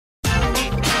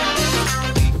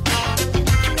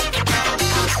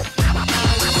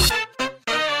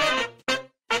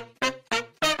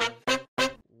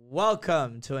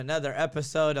Welcome to another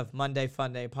episode of Monday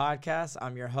Fun Day Podcast.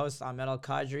 I'm your host, Ahmed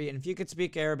Al-Qadri, and if you could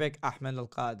speak Arabic, Ahmed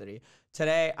Al-Qadri.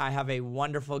 Today, I have a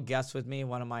wonderful guest with me,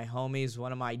 one of my homies,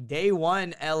 one of my day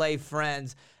one LA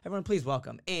friends. Everyone, please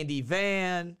welcome Andy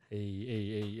Van.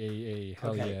 Hey.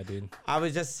 Hell yeah, dude. I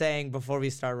was just saying before we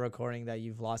started recording that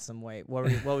you've lost some weight.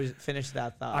 Finish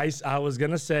that thought. I was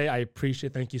going to say,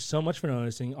 thank you so much for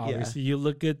noticing. Obviously, you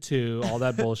look good too, all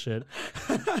that bullshit.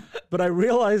 But I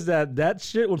realized that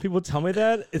shit, when people tell me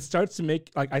that, it starts to make,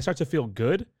 I start to feel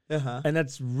good. And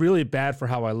that's really bad for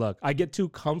how I look. I get too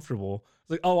comfortable.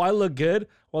 It's like, oh, I look good?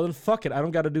 Well, then fuck it. I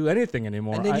don't got to do anything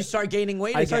anymore. And then you start gaining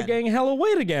weight again. I start gaining hella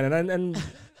weight again. And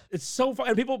it's so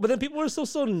fun. But then people are still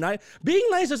so nice. Being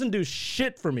nice doesn't do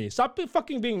shit for me. Stop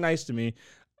fucking being nice to me.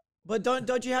 But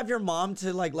don't you have your mom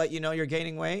to let you know you're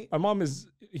gaining weight? My mom is,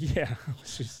 yeah.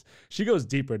 She goes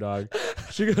deeper, dog.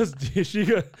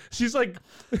 She's like...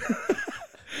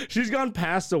 She's gone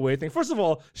past the weight thing. First of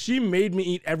all, she made me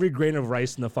eat every grain of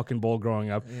rice in the fucking bowl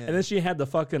growing up. Yeah. And then she had the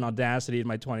fucking audacity in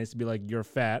my 20s to be like, you're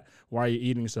fat. Why are you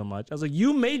eating so much? I was like,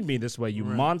 you made me this way, you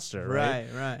monster.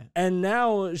 Right. And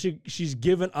now she's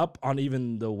given up on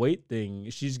even the weight thing.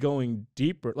 She's going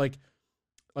deeper. Like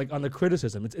on the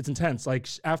criticism. It's intense. Like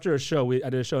after a show, I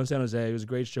did a show in San Jose. It was a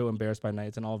great show, Embarrassed by Night.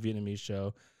 It's an all Vietnamese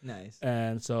show. Nice.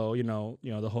 And so,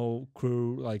 the whole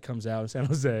crew comes out in San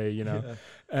Jose,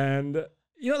 and...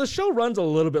 the show runs a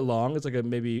little bit long. It's like a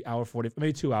maybe hour 40,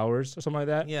 maybe 2 hours or something like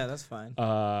that. Yeah, that's fine.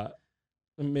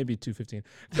 Maybe 2:15.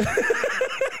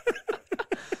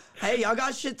 Hey, y'all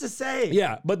got shit to say.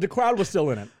 Yeah, but the crowd was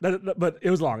still in it. But it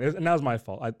was long, and that was my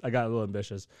fault. I got a little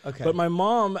ambitious. Okay. But my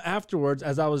mom, afterwards,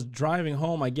 as I was driving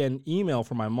home, I get an email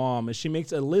from my mom, and she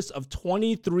makes a list of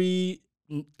 23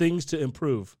 things to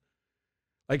improve.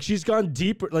 Like, she's gone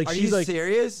deeper. Like, Are she's you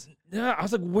serious? Yeah, I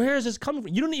was like, where is this coming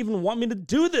from? You don't even want me to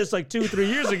do this 2-3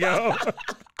 years ago.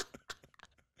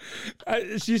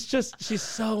 She's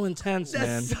so intense,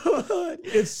 man. That's so hard.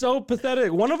 It's so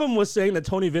pathetic. One of them was saying that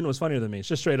Tony Vin was funnier than me,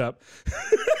 just straight up.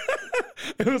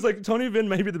 It was like, Tony Vin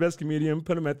may be the best comedian,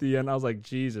 put him at the end. I was like,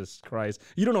 Jesus Christ.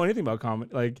 You don't know anything about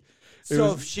comedy.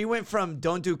 So she went from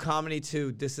don't do comedy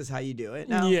to this is how you do it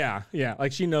now? Yeah.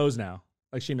 She knows now.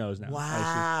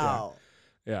 Wow.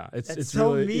 Yeah, it's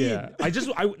so really mean. Yeah.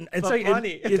 It's like funny.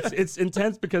 It's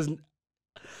intense because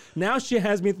now she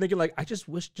has me thinking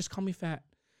just call me fat.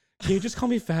 Can you just call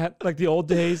me fat like the old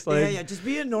days? Yeah. Just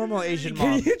be a normal Asian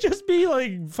mom. Can you just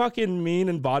be fucking mean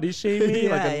and body shame me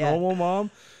like a normal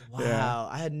mom? Wow, yeah.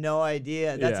 I had no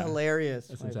idea. That's hilarious.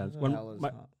 That's intense.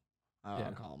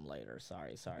 I'll call him later.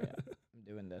 Sorry. I'm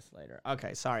doing this later.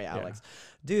 Okay, sorry, Alex.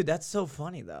 Dude, that's so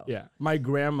funny, though. Yeah. My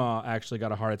grandma actually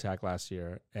got a heart attack last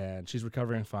year, and she's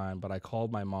recovering fine, but I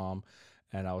called my mom,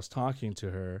 and I was talking to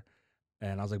her,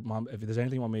 and I was like, Mom, if there's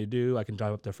anything you want me to do, I can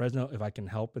drive up to Fresno if I can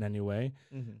help in any way.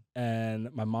 Mm-hmm.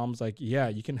 And my mom's like, yeah,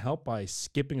 you can help by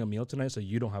skipping a meal tonight so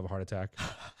you don't have a heart attack.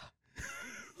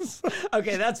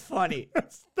 Okay, that's funny.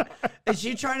 Is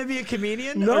she trying to be a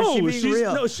comedian? No, or is she being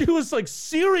real? No, she was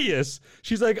serious.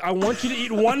 She's like, I want you to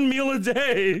eat one meal a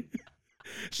day.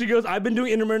 She goes, I've been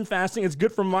doing intermittent fasting. It's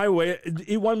good for my weight.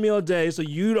 Eat one meal a day so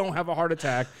you don't have a heart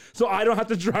attack. So I don't have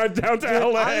to drive down to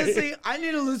LA. Honestly, I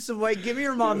need to lose some weight. Give me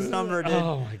your mom's number, dude.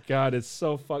 Oh my God, it's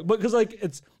so fucked. Because I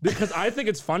think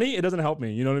it's funny, it doesn't help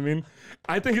me. You know what I mean?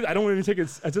 I don't even take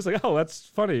it. It's just like, oh, that's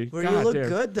funny. Well, you look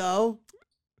good though.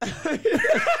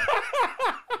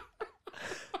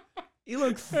 You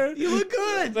look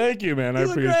good. Thank you, man. I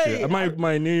appreciate it.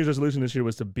 My New Year's resolution this year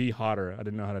was to be hotter. I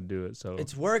didn't know how to do it, so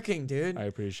it's working, dude. I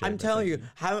appreciate it. I'm telling you,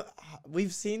 how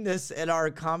we've seen this in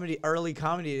our early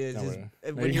comedy days.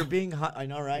 When you're being hot, I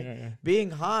know, right? Yeah. Being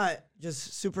hot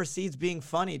just supersedes being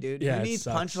funny, dude. Yeah, Who needs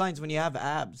punchlines when you have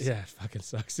abs? Yeah, it fucking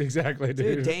sucks. Exactly,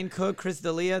 dude. Dane Cook, Chris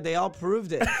D'Elia, they all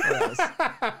proved it for us.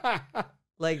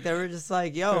 They were just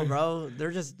like, yo, bro,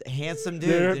 they're just handsome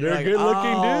dudes. They're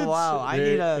good-looking dudes. Wow, I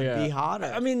need to be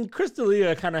hotter. I mean, Chris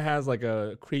D'Elia kind of has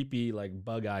a creepy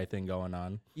bug eye thing going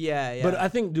on. Yeah. But I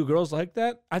think, do girls like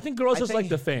that? I think girls just like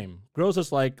the fame. Girls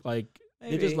just like they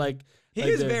just like. He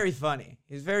is very funny.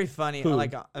 He's very funny. Who?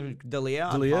 D'Elia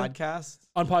on podcasts.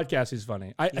 On podcasts, he's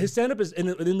funny. His stand-up is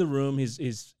in the room.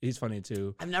 He's funny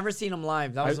too. I've never seen him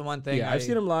live. That was the one thing. Yeah, I've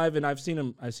seen him live, and I've seen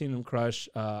him crush.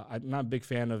 I'm not a big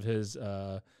fan of his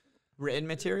written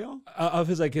material of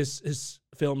his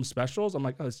film specials. I'm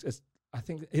like, oh, I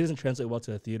think he doesn't translate well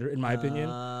to the theater, in my opinion.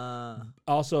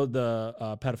 Also, the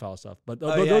pedophile stuff, but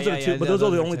those are the two. But those are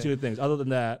the only two things. Other than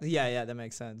that, yeah, that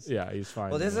makes sense. Yeah, he's fine.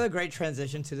 Well, this is a great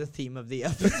transition to the theme of the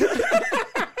episode.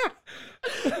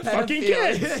 Fucking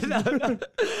kids. No.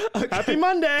 Okay. Happy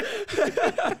Monday.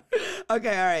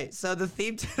 Okay, all right. So the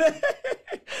theme today,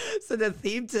 So the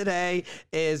theme today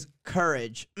is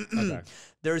courage. Okay.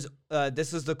 There's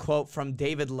this is the quote from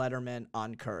David Letterman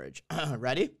on courage.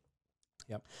 Ready?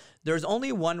 Yep. There's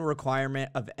only one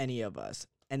requirement of any of us,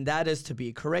 and that is to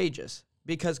be courageous.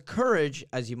 Because courage,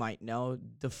 as you might know,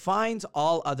 defines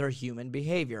all other human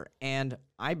behavior. And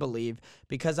I believe,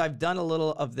 because I've done a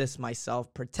little of this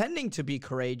myself, pretending to be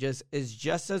courageous is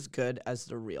just as good as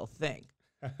the real thing.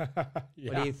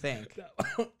 Yeah. What do you think?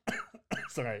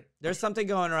 Sorry. There's something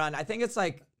going around. I think it's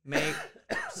like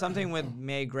something with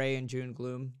May Gray and June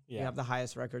Gloom. Yeah. You have the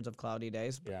highest records of cloudy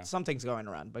days. But Yeah. something's going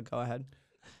around, but go ahead.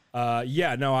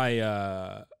 Yeah, no,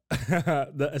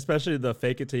 especially the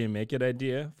fake it till you make it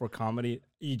idea for comedy,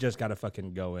 you just gotta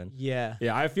fucking go in. Yeah.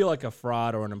 Yeah, I feel like a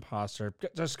fraud or an imposter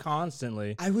just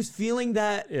constantly. I was feeling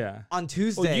that Yeah. on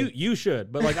Tuesday. Well, you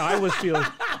should, but like I was feeling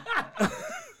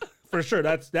for sure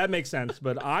that makes sense.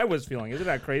 But I was feeling, isn't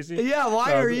that crazy? Yeah,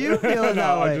 why No, are you feeling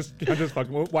that way? I'm just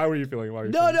fucking. Why were you feeling?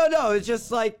 No. It's just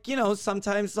like,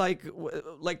 sometimes like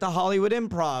the Hollywood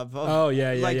Improv. Oh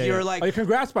yeah. Like yeah, you're yeah. like, Oh,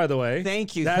 congrats, by the way.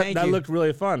 thank you. That looked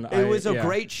really fun. It was a yeah.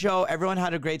 great show. Everyone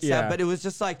had a great set, Yeah. but it was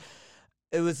just like,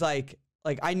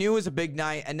 I knew it was a big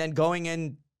night, and then going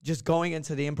into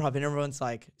the improv, and everyone's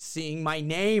like seeing my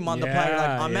name on the plaque,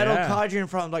 like Ahmed Al-Qadri in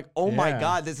front. I'm like, oh my Yeah.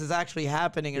 God, this is actually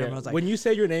happening. And Yeah. everyone's like, When you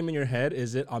say your name in your head,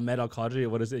 is it Ahmed Al-Qadri?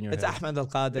 What is it in your it's head? Ahmed In your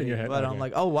Al-Qadri. head, But I'm okay.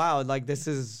 like, oh wow, like this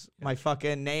is my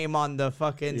fucking name on the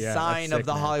fucking Yeah, sign that's of sick,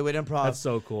 the man. Hollywood Improv. That's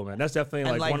so cool, man. That's definitely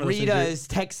And like one of those Rita things is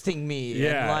texting me.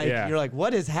 Yeah, And like yeah. you're like,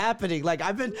 what is happening? Like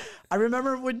I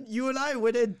remember when you and I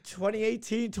went in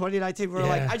 2018, 2019, we were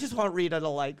like, Yeah. I just want Rita to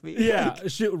like me. Yeah,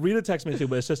 Rita texted me too,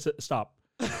 but it's just stop.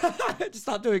 Just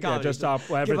stop doing Yeah, comedy. just stop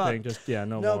Give up. everything. Just no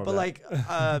No, more. but of that. like,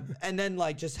 and then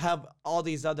like just have all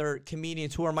these other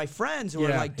comedians who are my friends who are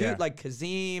Yeah, like, dude, yeah. like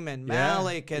Kazim and Yeah,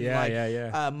 Malik and yeah, like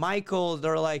yeah. Michael.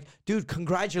 They're like, dude,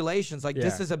 congratulations! Like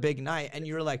this Yeah. is a big night, and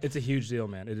you're like, it's a huge deal,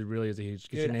 man. It really is a huge.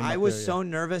 Get your dude, name I up was there, so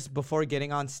nervous before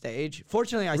getting on stage.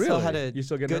 Fortunately, I still Really? had a You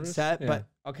still get good nervous? set. Yeah.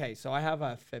 But okay, so I have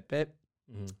a Fitbit,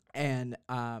 Mhm. and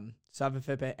so I have a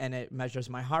Fitbit, and it measures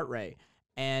my heart rate,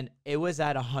 and it was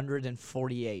at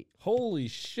 148 Holy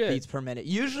shit! beats per minute.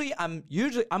 Usually I'm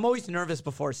always nervous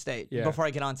before Yeah. before I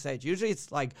get on stage. Usually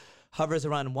it's like hovers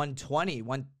around 120,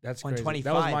 That's crazy. 125.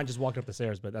 That was mine just walking up the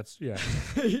stairs, but that's yeah,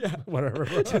 yeah. whatever.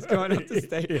 Just going up the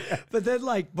stage. Yeah. But then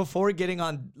like before getting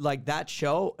on like that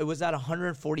show, it was at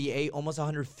 148, almost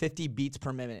 150 beats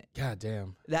per minute. God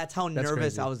damn. That's how That's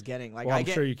nervous crazy. I was getting. Like Well, I I'm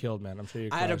get sure you killed, man. I'm sure you.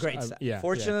 I had a crushed. great set. Yeah.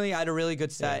 Fortunately, I had a really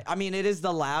good set. I mean, it is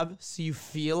the lab, so you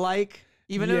feel like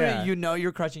even Yeah. if you know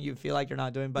you're crushing, you feel like you're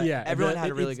not doing. But Yeah, everyone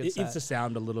had a really good It set. eats the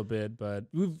sound a little bit, but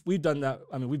we've done that.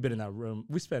 I mean, we've been in that room.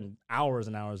 We spent hours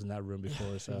and hours in that room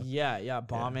before. So Yeah,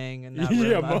 bombing and that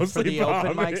Yeah, room, for mostly the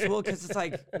open bombing. mics. Well, because it's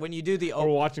like when you do the or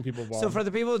open. watching people bomb. So for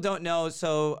the people who don't know,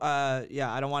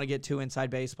 I don't want to get too inside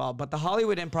baseball, but the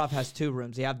Hollywood Improv has two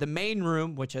rooms. You have the main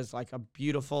room, which is like a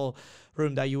beautiful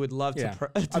room that you would love to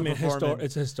perform in.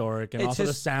 It's historic, and It's also the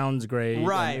just- sound's great.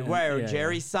 Right, and, where yeah,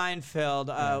 Jerry yeah.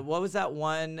 Seinfeld, what was that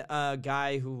one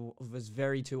guy who was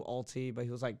very too alty, but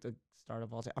he was like the start of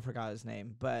alty. I forgot his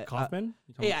name, but Kaufman.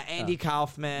 You talking yeah, about- Andy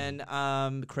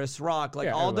Kaufman, Chris Rock, like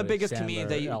Yeah, all the everybody. biggest Sandler, comedians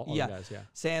that you, all the guys, yeah.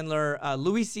 Sandler,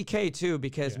 Louis C.K. too,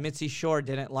 because Yeah. Mitzi Shore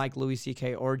didn't like Louis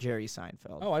C.K. or Jerry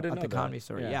Seinfeld. Oh, I didn't at know the that. Comedy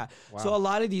Store. Yeah. Yeah. Wow. So a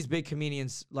lot of these big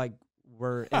comedians like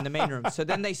were in the main room. So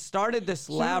then they started this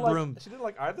lab room. She didn't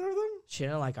like either of them. She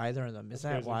didn't like either of them. Isn't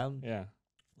that Crazy. wild? Yeah.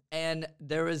 And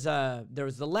there was the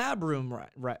lab room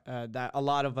that a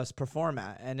lot of us perform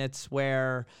at, and it's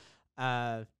where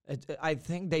I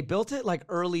think they built it like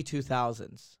early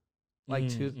 2000s, like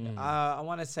I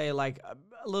want to say like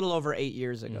a little over 8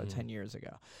 years ago, 10 years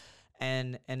ago,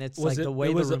 and it's Was like it, the way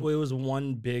it was the room, it was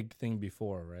one big thing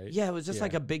before, right? yeah, it was just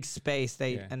like Yeah. a big space.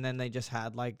 Yeah. And then they just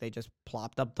had like they just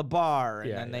plopped up the bar, and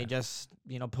Yeah, then they yeah. just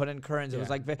put in curtains. It was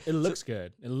Yeah. like It looks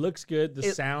good. It looks good. The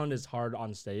It- sound is hard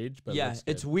on stage, but it yeah, looks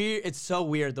it's good. weird. It's so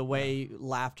weird the way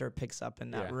laughter picks up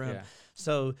in that Yeah, room. yeah.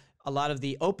 So a lot of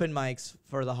the open mics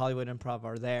for the Hollywood Improv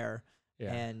are there,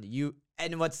 Yeah.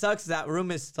 and what sucks is that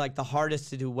room is like the hardest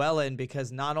to do well in,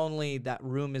 because not only that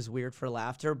room is weird for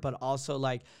laughter, but also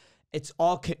like it's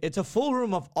a full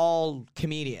room of all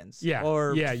comedians. Yeah,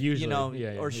 Or yeah, usually.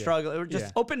 Yeah, or yeah. struggle or just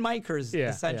Yeah. open micers Yeah,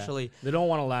 essentially. yeah. They don't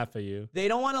want to laugh at you. They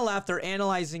don't want to laugh. They're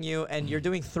analyzing you, and you're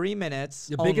doing 3 minutes.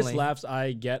 The biggest only. laughs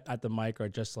I get at the mic are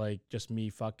just me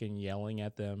fucking yelling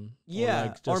at them. Yeah,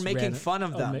 or just making fun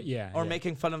of them. yeah, or yeah.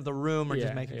 making fun of the room, or just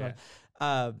Yeah, making yeah.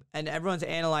 fun. And everyone's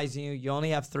analyzing you. You only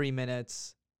have 3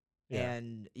 minutes, Yeah.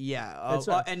 and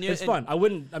It's fun. I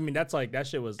wouldn't. I mean, that's like that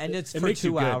shit was. And it's it for makes you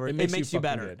 2 good. hours. It makes you fucking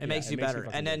better. good. It makes Yeah, you better.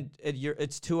 fucking And good. then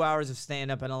it's 2 hours of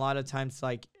stand up, and a lot of times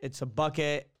like it's a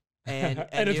bucket and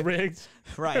it's rigged.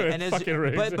 Right. And it's fucking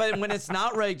rigged. But when it's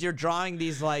not rigged, you're drawing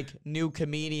these like new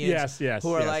comedians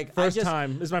who are like this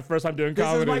is my first time doing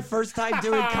comedy. This is my first time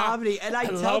doing comedy. And I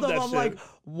tell them, I'm like,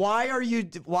 why are you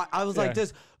I was like,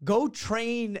 just go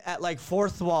train at like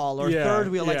fourth wall or third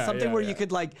wheel, like something where you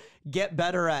could like get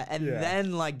better at and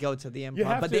then like go to the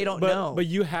improv. But they don't know. But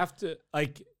you have to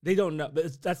like they don't know.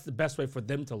 But that's the best way for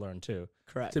them to learn too.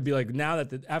 Correct. To be like now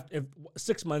that if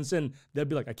 6 months in, they'll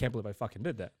be like, I can't believe I fucking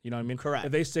did that. You know what I mean? Correct.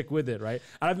 If they stick with it, right?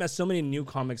 I've met so many new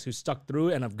comics who stuck through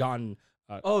it and have gotten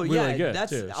really good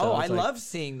too. So I love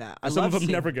seeing that. Some of them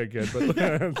never get good,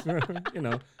 but you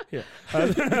know,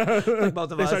 like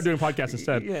both of they us start doing podcasts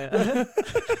instead. Yeah.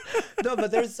 No,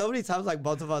 but there's so many times like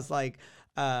both of us like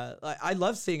I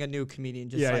love seeing a new comedian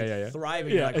just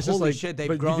thriving. Yeah, like holy shit,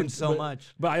 they've grown so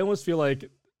much. But I almost feel like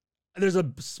there's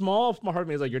a small part of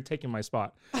me is like, you're taking my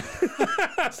spot.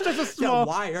 It's just a small. Yeah,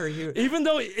 why are you? Even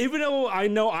though I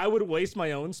know I would waste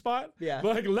my own spot. Yeah.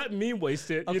 But like, let me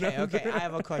waste it. Okay. You know? Okay. I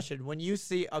have a question. When you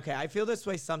see, I feel this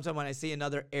way sometimes when I see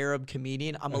another Arab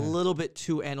comedian. I'm a little bit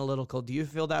too analytical. Do you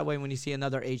feel that way when you see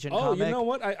another Asian comic? Oh, you know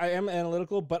what? I am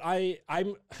analytical, but I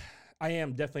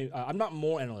am definitely. I'm not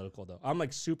more analytical though. I'm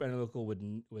like super analytical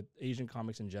with Asian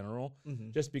comics in general,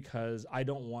 just because I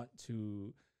don't want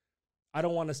to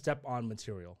step on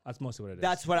material. That's mostly what it is.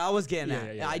 That's what I was getting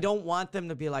at. I don't want them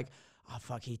to be like, oh,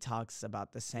 fuck, he talks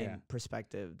about the same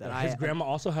perspective that His grandma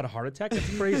also had a heart attack?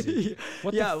 That's crazy.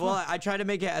 What the fuck? Well, I try to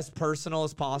make it as personal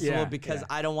as possible because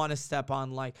I don't want to step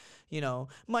on, like, you know,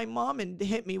 my mom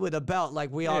hit me with a belt.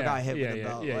 Like, we all got hit with a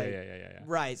belt.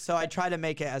 Right. So I try to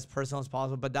make it as personal as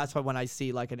possible. But that's why when I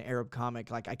see, like, an Arab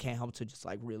comic, like, I can't help to just,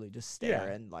 like, really just stare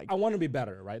and, like. I want to be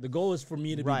better, right? The goal is for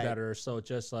me to be better. So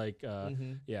just, like,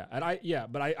 And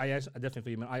but I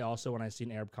definitely, I also, when I see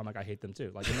an Arab comic, I hate them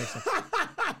too. Like, it makes sense.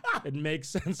 It makes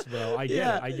sense, bro. I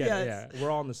get it. Yeah, we're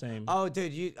all in the same. Oh,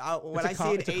 dude, when I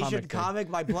see an Asian comic,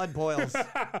 my blood boils.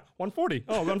 140.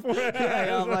 Oh, 140.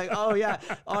 I'm like, oh yeah.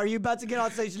 Are you about to get on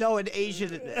stage? No, an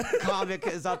Asian comic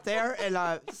is up there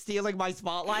and stealing my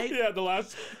spotlight. Yeah, the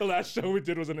last show we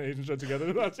did was an Asian show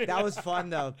together. That was fun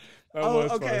though.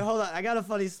 Okay, hold on. I got a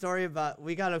funny story about.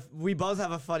 We both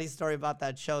have a funny story about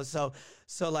that show. So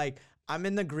like. I'm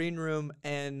in the green room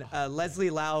and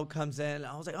Leslie Lau comes in.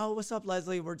 I was like, oh, what's up,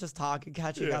 Leslie? We're just talking,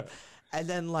 catching up. And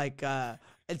then like,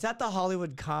 it's at the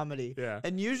Hollywood Comedy. Yeah.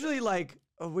 And usually like,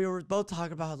 we were both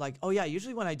talking about like, oh yeah,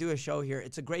 usually when I do a show here,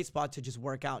 it's a great spot to just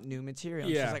work out new material.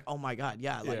 Yeah. She's like, oh my God.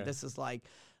 Yeah. Like this is like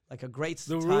a great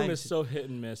The room is so hit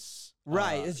and miss.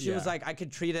 Right. She was like, I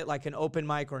could treat it like an open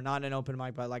mic or not an open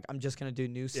mic, but like, I'm just going to do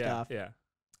new stuff. Yeah.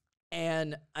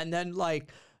 And then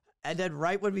like, and then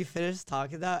right when we finished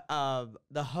talking that,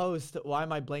 the host, why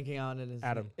am I blanking on it?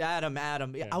 Adam.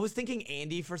 Adam. Yeah. I was thinking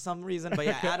Andy for some reason, but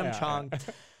Adam Chong.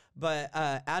 But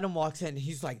Adam walks in,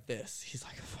 he's like this. He's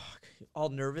like, fuck, all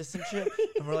nervous and shit.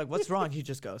 And we're like, what's wrong? He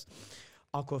just goes,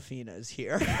 Awkwafina is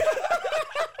here.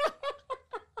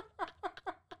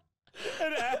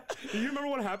 Do you remember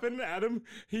what happened to Adam?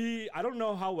 I don't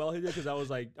know how well he did because I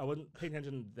wasn't paying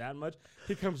attention that much.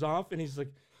 He comes off and he's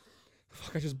like,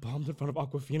 fuck, I just bombed in front of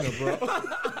Awkwafina, bro.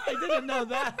 I didn't know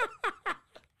that.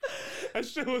 That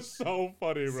shit was so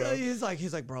funny, bro. So he's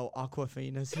like, bro,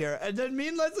 Awkwafina's here. And then me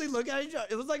and Leslie look at each other.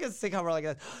 It was like a sitcom. We're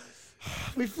like,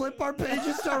 we flip our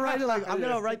pages, start writing, like, I'm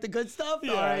going to write the good stuff.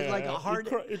 Yeah, all right, like a hard.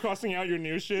 You're crossing out your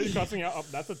new shit. You're crossing out,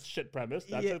 that's a shit premise.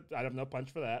 I have no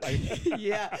punch for that.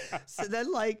 Yeah. So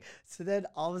then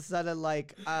all of a sudden,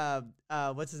 like,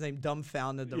 what's his name?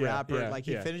 Dumbfounded, the rapper.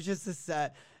 He finishes the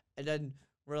set and then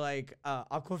we're like,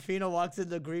 Awkwafina walks in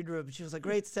the green room. She was like,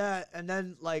 great set. And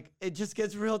then, like, it just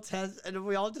gets real tense. And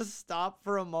we all just stop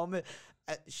for a moment.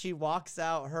 She walks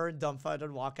out. Her and Dumbfounded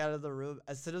walk out of the room.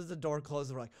 As soon as the door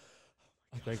closes, we're like,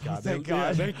 thank God. Thank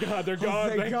God. Thank God they're gone.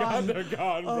 Thank God they're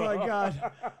gone, bro.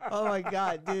 Oh, my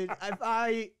God, dude.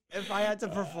 If I had to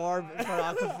perform for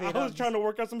Awkwafina. I was trying to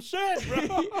work out some shit,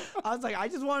 bro. I was like, I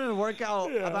just wanted to work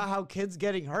out about how kids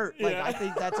getting hurt. Like, I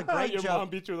think that's a great joke. Your mom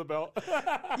beat you with a belt.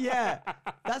 Yeah,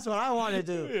 that's what I want to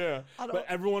do. Yeah, but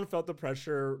everyone felt the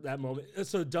pressure that moment.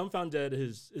 So Dumbfounded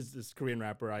is this Korean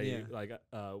rapper.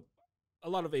 A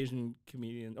lot of Asian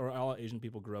comedians or all Asian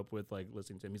people grew up with, like,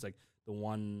 listening to him. He's like the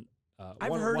one.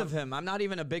 I've heard of him. I'm not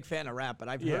even a big fan of rap, but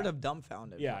I've heard of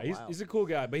Dumbfounded. Yeah, he's a cool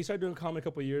guy. But he started doing comedy a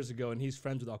couple of years ago, and he's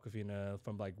friends with Awkwafina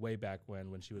from like way back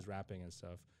when she was rapping and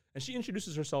stuff. And she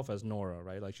introduces herself as Nora,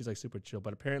 right? Like she's like super chill.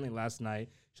 But apparently last night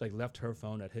she like left her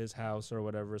phone at his house or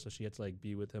whatever, so she had to like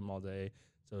be with him all day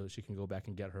so she can go back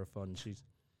and get her phone. And she's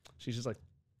just like,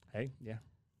 hey, yeah.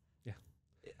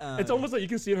 It's almost like you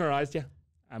can see in her eyes,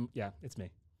 it's me.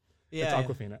 Yeah, it's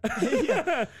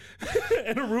Aquafina.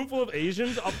 In a room full of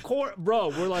Asians, of course, bro.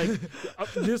 We're like,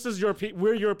 this is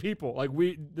we're your people. Like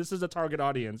this is a target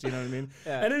audience. You know what I mean?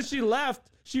 Yeah. And then she left.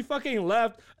 She fucking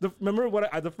left. Remember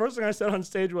the first thing I said on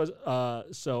stage was,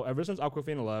 so ever since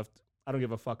Aquafina left, I don't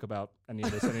give a fuck about any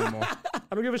of this anymore.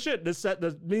 I don't give a shit. This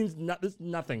means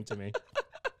nothing to me.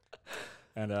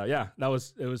 And yeah,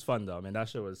 it was fun though. I mean,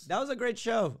 that was a great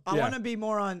show. I want to be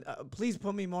more on. Please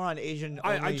put me more on Asian.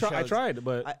 I tried,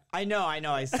 but I know.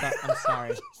 I'm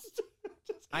sorry.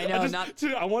 I know.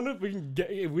 Dude, I wonder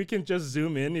if we can just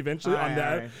zoom in eventually on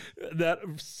that. Right. That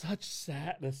such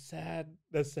sad. The sad.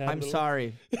 I'm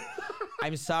sorry.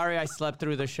 I'm sorry. I slept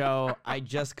through the show. I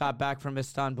just got back from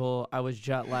Istanbul. I was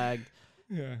jet lagged.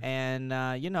 Yeah. And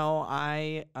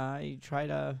I try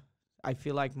to. I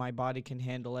feel like my body can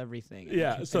handle everything.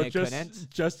 Yeah. So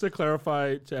just to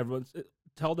clarify to everyone,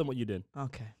 tell them what you did.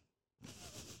 Okay.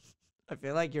 I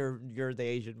feel like you're the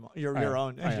Asian. Your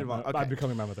own Asian mom. Okay. I'm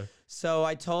becoming my mother. So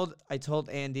I told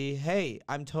Andy, hey,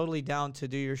 I'm totally down to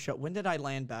do your show. When did I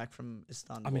land back from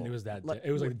Istanbul? I mean, it was that day.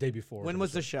 It was like the day before. When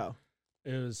was the show?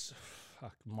 It was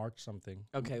March something.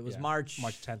 Okay, it was March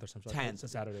 10th or something. 10th. It's a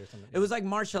Saturday or something. It was like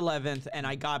March 11th, and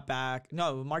I got back.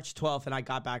 No, March 12th, and I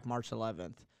got back March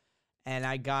 11th. And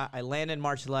I landed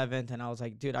March 11th, and I was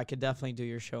like, dude, I could definitely do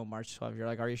your show March 12th. You're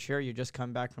like, are you sure? You just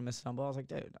come back from Istanbul? I was like,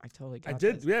 dude, I totally got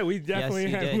this. Yeah, we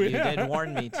definitely yes, you did. You did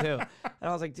warn me, too. And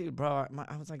I was like, dude, bro,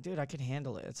 I can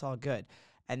handle it. It's all good.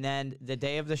 And then the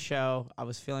day of the show, I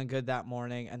was feeling good that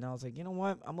morning, and I was like, you know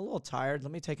what? I'm a little tired.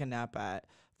 Let me take a nap at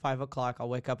 5 o'clock. I'll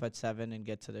wake up at 7 and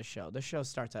get to the show. The show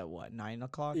starts at what, 9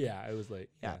 o'clock? Yeah, it was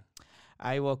late. Yeah.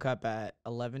 I woke up at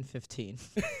 11:15.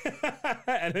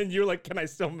 And then you're like, can I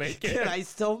still make it? Can I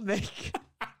still make it?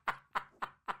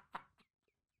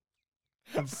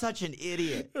 I'm such an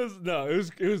idiot.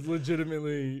 It was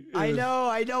legitimately. I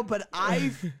know, but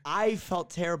I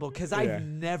felt terrible because I've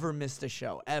never missed a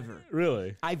show ever.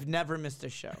 Really? I've never missed a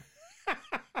show.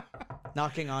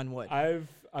 Knocking on wood.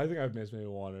 I think I've missed maybe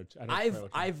one or two.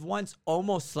 I've once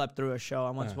almost slept through a show.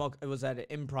 I once woke. It was at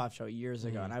an improv show years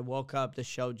ago, and I woke up. The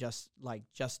show just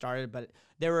started, but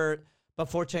But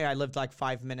fortunately, I lived like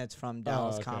 5 minutes from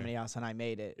Dallas Comedy House, and I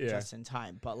made it just in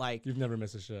time. But like, you've never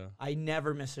missed a show. I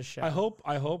never miss a show. I hope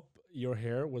your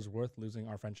hair was worth losing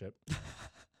our friendship.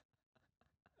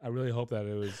 I really hope that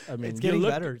it was. I mean, it's getting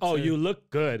better. Oh, you look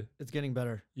good. It's getting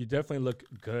better. You definitely look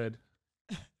good.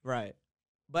 Right.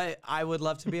 But I would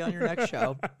love to be on your next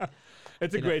show.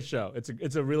 It's a great show.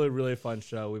 It's a really, really fun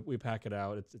show. We pack it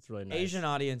out. It's really nice. Asian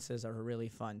audiences are really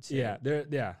fun too. Yeah, they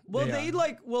get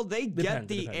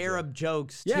the Arab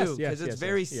jokes too because it's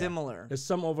very similar. There's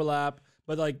some overlap,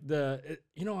 but like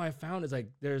I found is like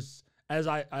there's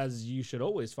as you should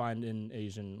always find in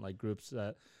Asian like groups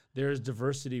that there's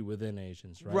diversity within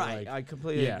Asians, right? Right, like, I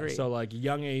completely agree. So like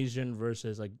young Asian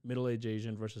versus like middle-aged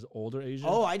Asian versus older Asian.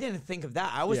 Oh, I didn't think of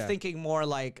that. I was thinking more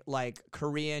like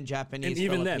Korean, Japanese, and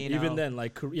even Filipino.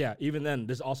 even then,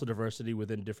 there's also diversity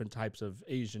within different types of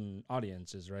Asian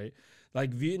audiences, right?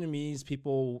 Like Vietnamese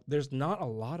people, there's not a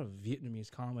lot of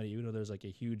Vietnamese comedy, even though there's like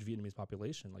a huge Vietnamese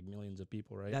population, like millions of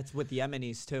people, right? That's with the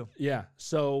Yemenis too. Yeah.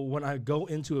 So when I go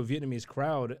into a Vietnamese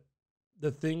crowd,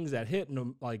 the things that hit,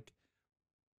 like,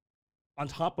 on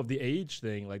top of the age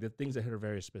thing, like the things that hit are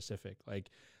very specific.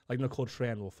 Like Nicole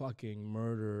Tran will fucking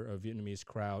murder a Vietnamese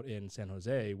crowd in San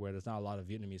Jose where there's not a lot of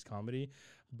Vietnamese comedy,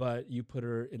 but you put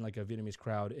her in like a Vietnamese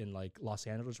crowd in like Los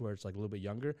Angeles where it's like a little bit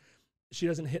younger. She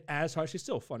doesn't hit as hard. She's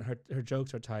still fun. Her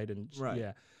jokes are tight and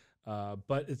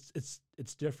but it's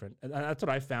different. And that's what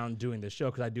I found doing this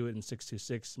show because I do it in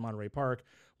 626 Monterey Park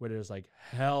where there's like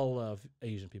hell of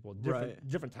Asian people,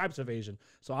 different types of Asian.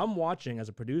 So I'm watching as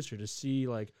a producer to see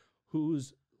like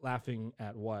who's laughing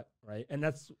at what, right? And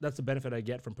that's the benefit I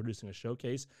get from producing a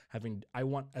showcase. I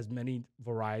want as many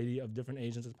variety of different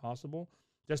Asians as possible,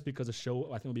 just because a show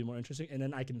I think will be more interesting. And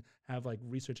then I can have like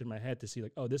research in my head to see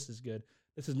like, oh, this is good.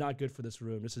 This is not good for this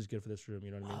room. This is good for this room.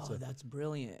 You know what I mean? Oh, that's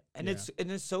brilliant. And it's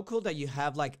so cool that you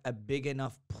have like a big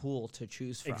enough pool to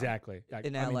choose from. Exactly.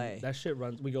 In LA. Mean, that shit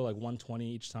runs. We go like 120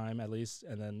 each time at least,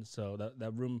 and then so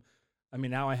that room. I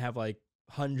mean, now I have like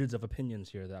hundreds of opinions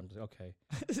here that I'm just okay.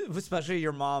 Especially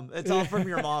your mom. It's all from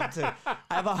your mom too. I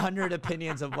have 100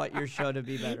 opinions of what your show to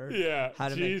be better. Yeah. How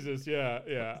to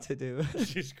to do.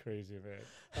 She's crazy, man.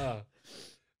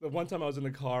 The one time I was in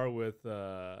the car with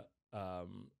another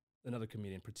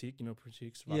comedian, Pratik. You know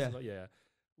Pratik? Yeah.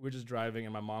 We're just driving,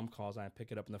 and my mom calls, and I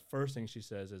pick it up, and the first thing she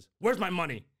says is, "Where's my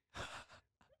money?"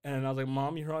 And I was like,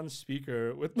 "Mom, you're on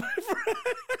speaker with my friend."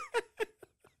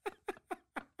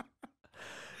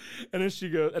 And then she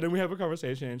goes, and then we have a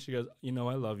conversation, and she goes, "You know,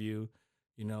 I love you.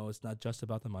 You know, it's not just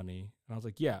about the money." And I was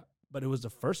like, "Yeah, but it was the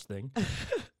first thing.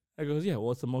 I goes, yeah,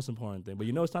 well, it's the most important thing. But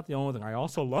it's not the only thing. I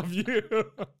also love you.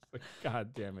 Like,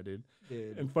 God damn it, dude.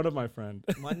 In front of my friend.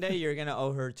 One day you're going to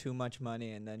owe her too much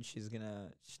money and then she's going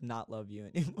to not love you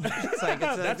anymore. It's like,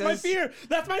 that's my fear.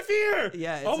 That's my fear.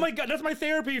 Yeah. Oh my God. That's my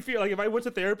therapy fear. Like if I went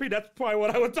to therapy, that's probably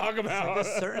what I would talk about. It's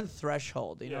like a certain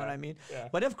threshold. You know what I mean? Yeah.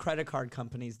 What if credit card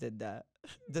companies did that?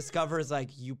 Discover's like,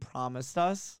 you promised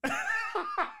us.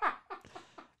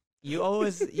 You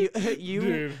always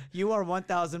you are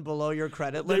 1,000 below your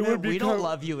credit limit. We don't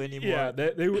love you anymore. Yeah,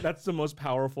 that's the most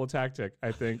powerful tactic,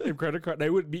 I think. If credit card, they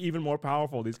would be even more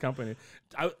powerful. These companies,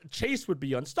 Chase would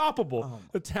be unstoppable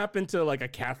to tap into like a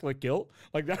Catholic guilt.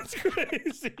 Like that's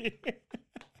crazy.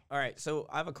 All right, so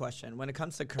I have a question. When it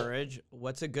comes to courage,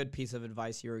 what's a good piece of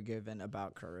advice you were given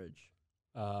about courage?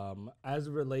 As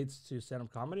it relates to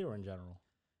stand-up comedy or in general?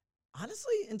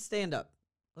 Honestly, in stand-up.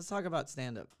 Let's talk about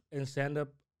stand-up. In stand-up.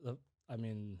 I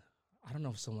mean, I don't know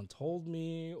if someone told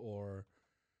me or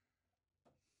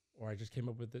I just came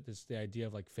up with it. This the idea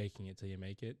of like faking it till you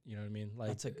make it. You know what I mean? Like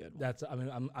that's a good one. That's. I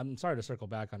mean, I'm sorry to circle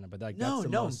back on it, but like no, that's the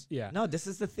most. Yeah. No, this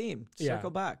is the theme. Circle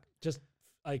back. Just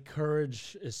like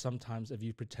courage is sometimes if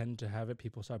you pretend to have it,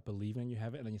 people start believing you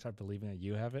have it, and then you start believing that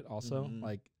you have it. Also,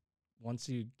 like once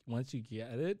you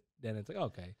get it, then it's like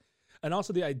okay. And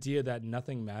also the idea that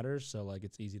nothing matters, so like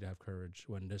it's easy to have courage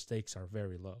when the stakes are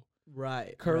very low.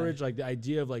 Right. Courage, like the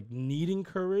idea of like needing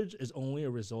courage is only a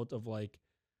result of like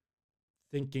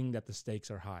thinking that the stakes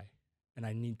are high and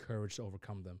I need courage to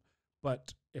overcome them.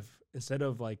 But if instead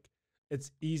of like,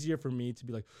 it's easier for me to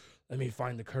be like, let me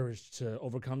find the courage to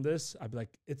overcome this. I'd be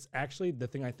like, it's actually the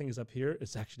thing I think is up here.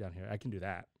 It's actually down here. I can do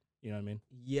that. You know what I mean?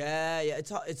 Yeah.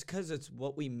 It's because it's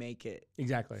what we make it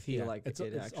exactly feel like it's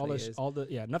actually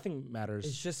is. Nothing matters.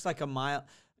 It's just like a mile,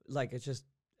 like it's just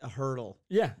a hurdle.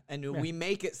 Yeah. And we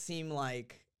make it seem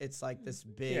like it's like this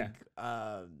big,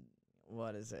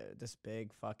 what is it? This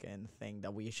big fucking thing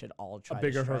that we should all try. A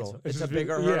bigger to strive hurdle. It's a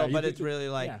bigger hurdle, but it's really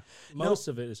like most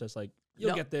of it is just like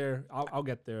you'll get there. I'll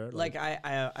get there. Like I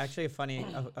actually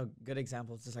a good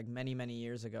example is just like many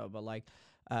years ago, but like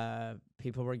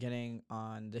people were getting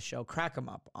on the show Crack 'Em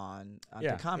Up on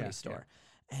the Comedy Store.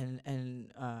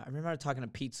 And I remember talking to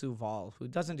Pete Suval, who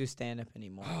doesn't do stand-up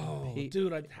anymore. Oh,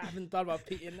 dude, I haven't thought about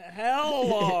Pete in hell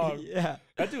long. Yeah.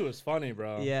 That dude was funny,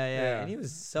 bro. Yeah. And he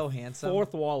was so handsome.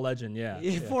 Fourth wall legend, yeah.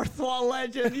 Fourth wall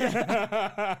legend,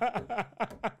 yeah.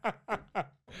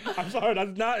 I'm sorry,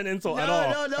 that's not an insult at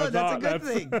all. No, that's a good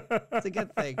thing. It's a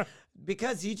good thing.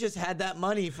 Because he just had that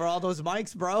money for all those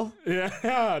mics, bro.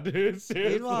 Yeah, dude,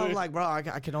 seriously. Meanwhile, I'm like, bro, I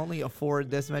can only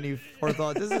afford this many fourth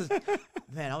wall. This is,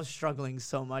 man, I was struggling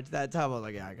so much that time. I was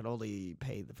like, yeah, I could only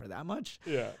pay for that much.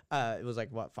 Yeah. It was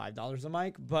like, what, $5 a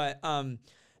mic? But,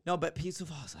 no, but Pete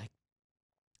Suval was like,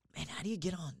 man, how do you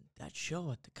get on that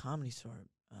show at the Comedy Store?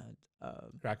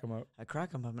 Crack 'Em Up. I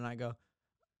Crack 'Em Up, and I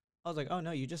was like, oh,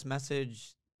 no, you just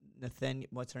message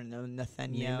what's her name?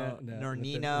 Nathaniel or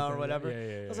Nina or whatever.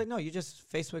 Yeah. I was like, no, you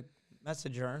just Facebook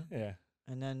message her. Yeah.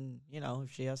 And then,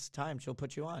 if she has time, she'll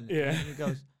put you on. Yeah. And he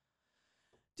goes,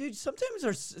 dude,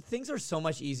 sometimes things are so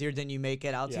much easier than you make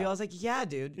it out to. I was like, yeah,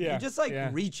 dude. You just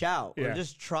reach out or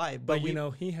just try. But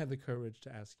he had the courage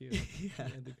to ask you. He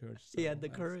had the courage. He had the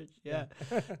courage. Yeah.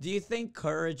 Do you think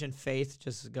courage and faith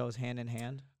just goes hand in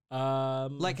hand?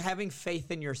 Like having faith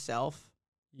in yourself?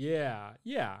 Yeah.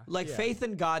 Like faith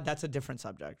in God, that's a different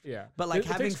subject. Yeah. But like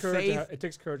having faith. It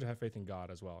takes courage to have faith in God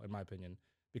as well, in my opinion,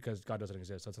 because God doesn't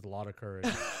exist. So it's a lot of courage.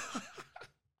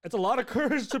 It's a lot of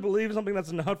courage to believe something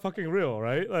that's not fucking real,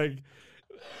 right? Like,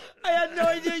 I had no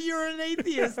idea you were an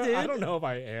atheist, dude. I don't know if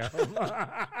I am.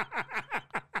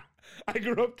 I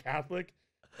grew up Catholic,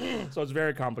 so it's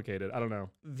very complicated. I don't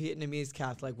know. Vietnamese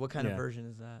Catholic, what kind of version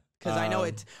is that? Because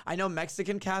I know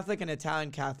Mexican Catholic and Italian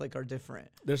Catholic are different.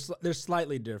 They're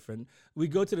slightly different. We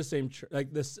go to the same church.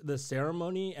 Like the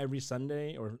ceremony every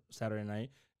Sunday or Saturday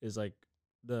night is like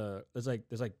there's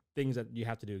things that you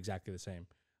have to do exactly the same.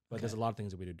 But there's a lot of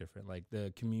things that we do different. Like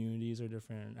the communities are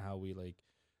different. How we like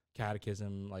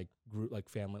catechism, like group, like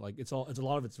family, like it's a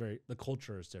lot of the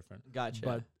culture is different. Gotcha.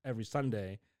 But every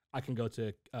Sunday I can go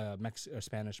to a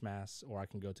Spanish mass or I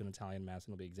can go to an Italian mass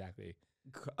and it'll be exactly.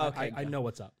 Okay. I know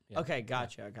what's up. Yeah. Okay.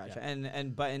 Gotcha. Yeah.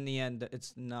 But in the end,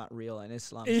 it's not real in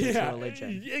Islam. Yeah. It's a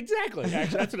religion. Exactly.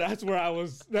 Actually, that's where I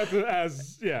was. That's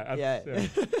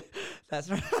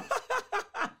right.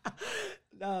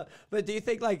 No, but do you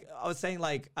think I was saying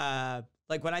like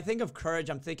when I think of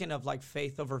courage, I'm thinking of like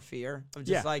faith over fear. I'm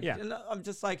just I'm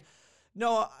just like,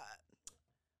 no,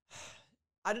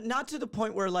 not to the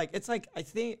point where like, it's like, I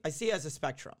see it as a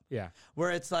spectrum. Yeah.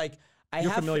 Where it's like,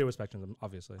 You're familiar with spectrum,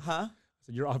 obviously. Huh?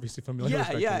 So you're obviously familiar with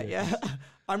spectrum. Yeah.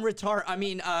 I'm retarded. I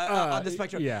mean, on the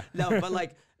spectrum. Yeah. No, but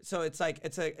like, so it's like,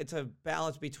 it's a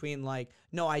balance between like,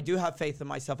 no, I do have faith in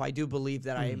myself. I do believe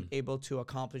that I am able to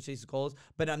accomplish these goals,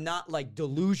 but I'm not like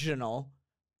delusional.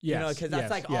 Yes, you know, because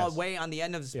that's like all yes. way on the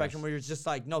end of the spectrum where you're just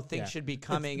like, no, things should be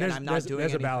coming and I'm not doing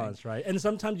There's anything. a balance, right? And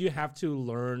sometimes you have to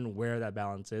learn where that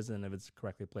balance is and if it's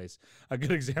correctly placed. A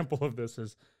good example of this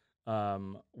is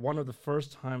one of the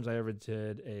first times I ever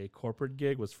did a corporate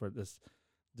gig was for this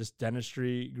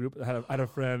dentistry group. I had a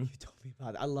friend. You told me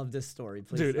about it. I love this story.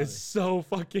 Please Dude, it's so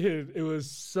fucking,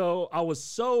 I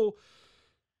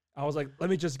was like, let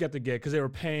me just get the gig because they were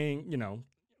paying, you know,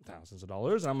 thousands of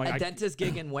dollars. And I'm like, a dentist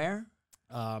gig in where?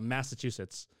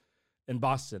 Massachusetts, in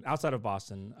Boston, outside of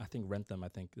Boston. I think Rentham, I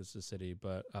think is the city.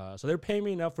 But so they're paying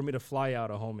me enough for me to fly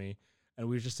out a homie. And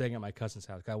we were just staying at my cousin's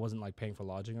house. I wasn't like paying for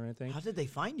lodging or anything. How did they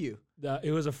find you?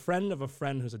 It was a friend of a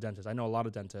friend who's a dentist. I know a lot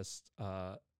of dentists.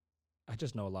 I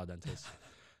just know a lot of dentists.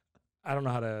 I don't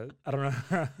know.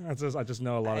 I just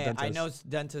know a lot of dentists. I know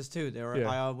dentists too.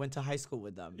 I went to high school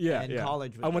with them. Yeah, and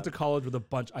college with I went to college with a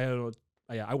bunch.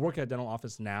 I work at a dental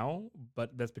office now,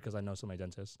 but that's because I know so many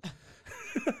dentists.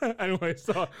 Anyway,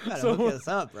 so hook us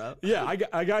up, bro. Yeah,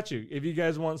 I got you. If you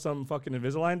guys want some fucking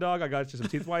Invisalign, dog, I got you some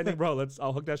teeth whitening, bro.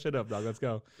 I'll hook that shit up, dog. Let's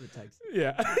go. Text.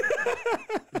 Yeah.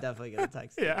 Definitely gonna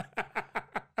text. Yeah.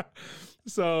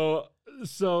 So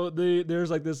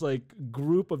there's like this like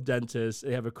group of dentists.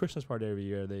 They have a Christmas party every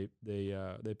year. They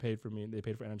paid for me. They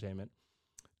paid for entertainment,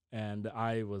 and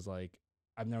I was like,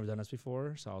 I've never done this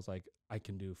before, so I was like, I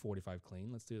can do 45 clean.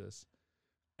 Let's do this.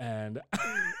 And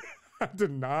I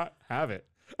did not have it.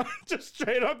 I just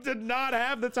straight up did not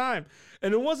have the time.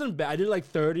 And it wasn't bad. I did like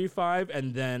 35,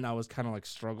 and then I was kind of like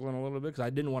struggling a little bit because I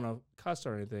didn't want to cuss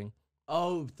or anything.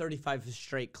 Oh, 35 is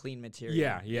straight clean material.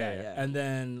 Yeah. And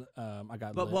then I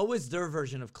got But what was their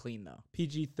version of clean, though?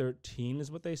 PG-13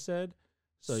 is what they said.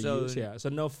 So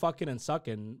no fucking and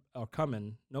sucking or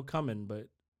coming. No coming, but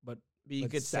you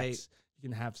could sex. say... You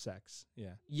can have sex.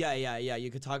 Yeah. Yeah. You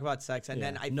could talk about sex. And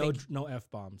then I think... No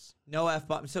F-bombs. No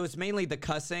F-bombs. So it's mainly the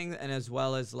cussing and as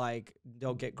well as like,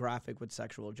 don't get graphic with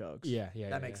sexual jokes. Yeah.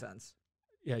 That makes sense.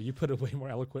 Yeah, you put it way more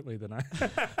eloquently than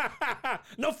I.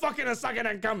 No fucking and sucking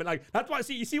and coming. Like, that's why,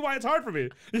 you see why it's hard for me.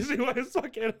 You see why it's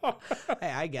fucking hard.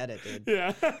 Hey, I get it, dude.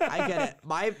 Yeah. I get it.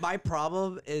 My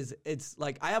problem is it's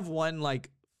like, I have one like,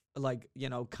 you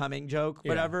know, coming joke,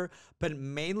 whatever. But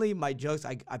mainly my jokes,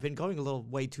 I've been going a little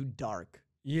way too dark.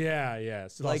 Yeah.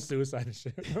 It's like suicide and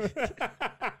shit.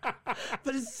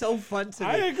 But it's so fun to me.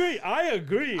 I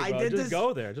agree. I bro. did just this,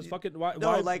 go there. Just fucking why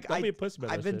like don't be a pussy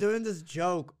about I've been doing this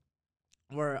joke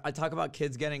where I talk about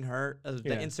kids getting hurt, the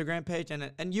Instagram page,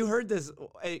 and you heard this,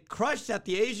 it crushed at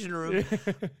the Asian room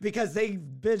because they've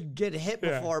been get hit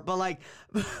before. But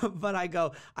but I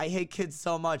go, I hate kids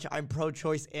so much. I'm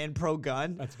pro-choice and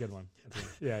pro-gun. That's a good one.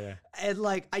 Yeah. And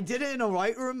like I did it in a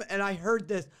white room, and I heard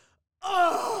this.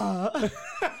 Oh!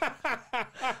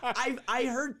 I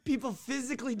heard people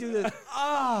physically do this.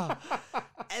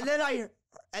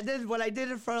 And then when I did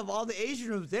it in front of all the Asian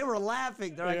rooms, they were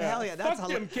laughing. They're like, hell yeah, that's Fuck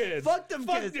them kids. Fuck them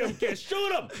kids. Shoot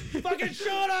them. Fucking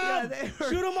shoot them.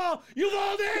 Shoot them all.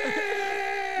 Uvalde!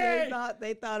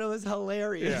 They thought it was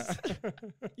hilarious.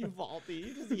 Uvalde.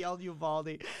 You just yelled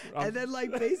Uvalde. And then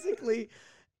like basically,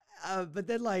 but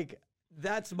then like,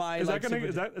 that's my. Is that the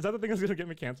thing that's gonna get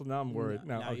me canceled? Now I'm worried.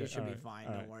 No, okay, you should be fine.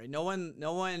 Don't worry. No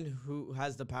one who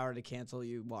has the power to cancel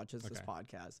you watches this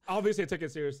podcast. Obviously, I took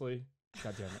it seriously.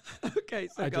 God damn it. Okay,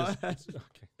 so go ahead.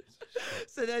 Okay.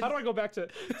 So then, how do I go back to?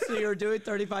 So you're doing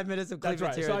 35 minutes of clean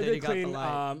material. So I did clean.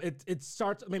 Got the light. It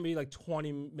starts maybe like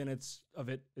 20 minutes of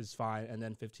it is fine, and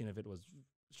then 15 of it was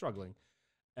struggling,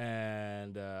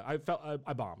 and I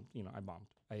bombed. You know, I bombed.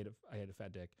 I ate a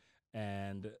fat dick,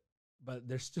 but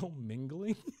they're still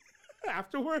mingling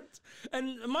afterwards.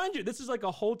 And mind you, this is like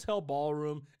a hotel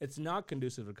ballroom. It's not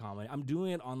conducive to comedy. I'm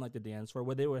doing it on like the dance floor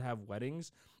where they would have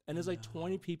weddings, and there's like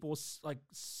 20 people like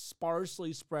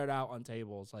sparsely spread out on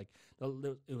tables. Like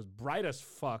it was bright as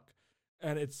fuck,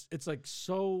 and it's like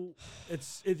so. It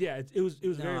was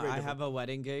very, very I different. have a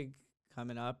wedding gig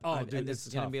coming up. Dude, and this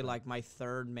is gonna tough, be man. like my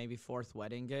third, maybe fourth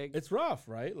wedding gig. It's rough,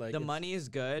 right? Like the money is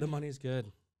good. The money's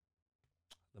good.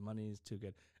 The money is too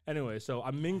good. Anyway, so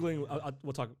I'm mingling.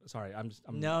 We'll talk. Sorry,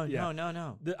 No.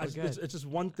 It's just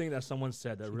one thing that someone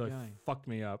said that really fucked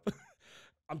me up.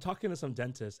 I'm talking to some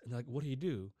dentists, and they're like, "What do you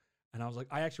do?" And I was like,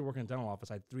 "I actually work in a dental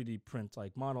office. I 3D print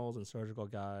like models and surgical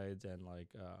guides and like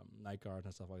night guards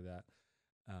and stuff like that."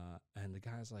 And the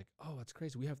guy's like, "Oh, that's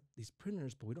crazy. We have these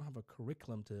printers, but we don't have a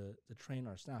curriculum to train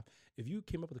our staff. If you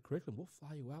came up with a curriculum, we'll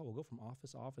fly you out. We'll go from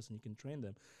office to office, and you can train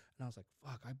them." And I was like,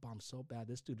 "Fuck, I bombed so bad.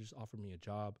 This dude just offered me a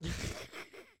job."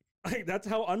 Like, that's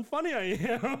how unfunny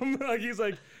I am. Like, he's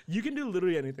like, "You can do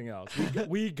literally anything else.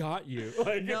 We got you."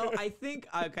 Like, no, I think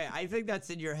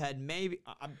that's in your head. Maybe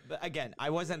again,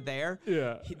 I wasn't there.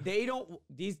 Yeah.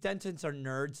 These dentists are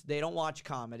nerds. They don't watch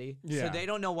comedy, Yeah. so they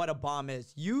don't know what a bomb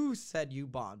is. You said you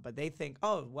bombed, but they think,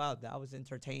 oh wow, that was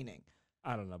entertaining.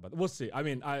 I don't know, but we'll see. I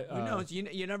mean, Who knows?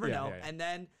 You never know. yeah. And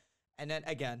then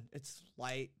again, it's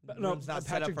light. No, Room's not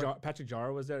set up for. Patrick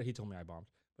Jara was there. He told me I bombed,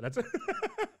 but that's.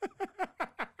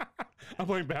 I'm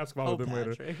playing basketball with him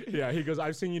later. Yeah, he goes,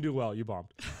 "I've seen you do well. You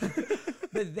bombed."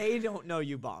 But they don't know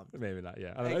you bombed. Maybe not.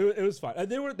 Yeah, I don't know. It was fine.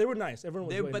 They were nice. Everyone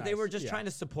was really but nice. they were just trying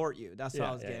to support you. That's what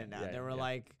I was getting at. They were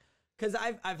like, because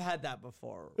I've had that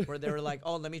before, where they were like,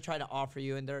 "Oh, let me try to offer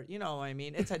you," and they're, you know what I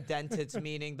mean? It's a dentist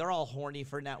meeting. They're all horny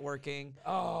for networking.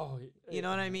 Oh, you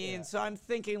know what I mean? Yeah. So I'm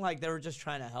thinking like they were just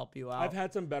trying to help you out. I've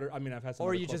had some better. I mean, I've had some.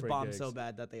 Or other you just corporate bombed gigs. so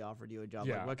bad that they offered you a job.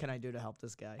 Yeah. Like, what can I do to help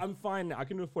this guy? I'm fine now. I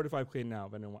can do a 45 clean now,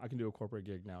 but I can do a corporate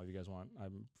gig now if you guys want.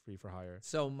 I'm free for hire.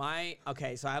 So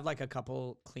so I have like a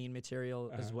couple clean material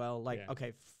as well. Like,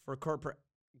 okay, for corporate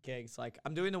gigs, like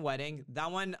I'm doing the wedding.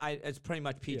 That one, it's pretty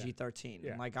much PG-13.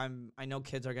 Yeah. Like I know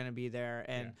kids are gonna be there,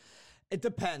 and it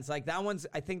depends. Like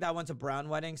I think that one's a brown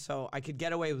wedding, so I could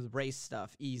get away with race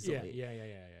stuff easily. Yeah.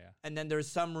 And then there's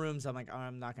some rooms I'm like, oh,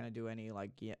 I'm not gonna do any like.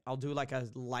 I'll do like a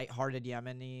lighthearted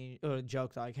Yemeni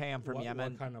joke, like, hey, I'm from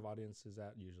Yemen. What kind of audience is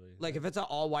that usually? Like if it's an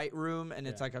all white room and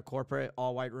it's like a corporate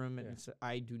all white room, and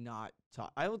I do not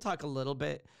talk. I will talk a little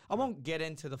bit. I won't get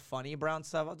into the funny brown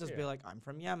stuff. I'll just be like, I'm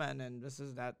from Yemen and this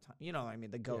is that. You know, what I mean,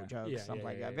 the goat jokes, something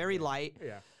like that. Very light.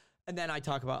 Yeah. And then I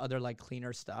talk about other like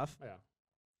cleaner stuff. Yeah.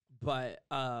 But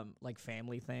like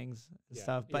family things and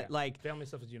stuff. But like family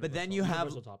stuff is universal. But then you have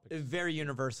topics. very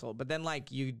universal. But then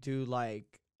like you do like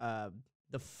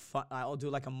I'll do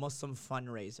like a Muslim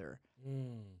fundraiser.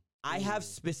 I have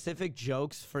specific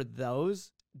jokes for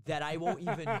those that I won't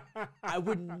even. I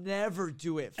would never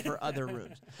do it for other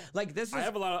rooms. Like this is. I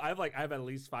have at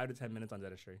least 5 to 10 minits on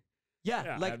dentistry.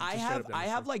 Yeah, like I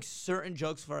have like certain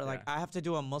jokes for like I have to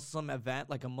do a Muslim event,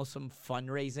 like a Muslim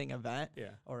fundraising event,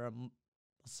 or a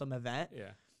Muslim event. Yeah,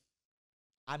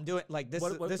 I'm doing like this.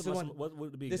 What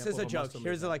would be? This is a joke.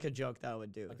 Here's like a joke that I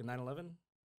would do. Like a 9/11.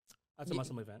 That's a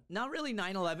Muslim event. Not really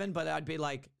 9/11, but I'd be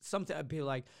like something. I'd be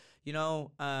like, you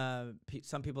know,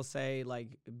 some people say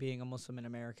like being a Muslim in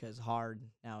America is hard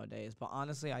nowadays, but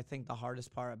honestly, I think the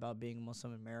hardest part about being a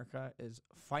Muslim in America is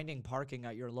finding parking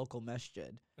at your local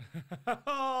masjid.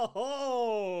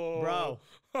 Bro,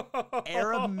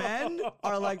 Arab men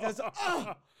are like this.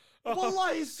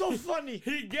 Wallah, he's so funny.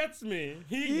 He gets me.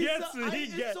 He gets me.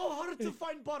 It's so hard to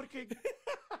find parking.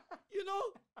 You know?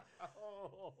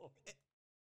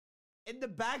 In the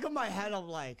back of my head, I'm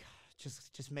like,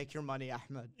 just make your money,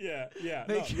 Ahmed. Yeah.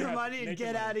 Make your money and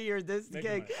get out of here. This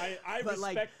gig. I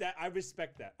respect that. I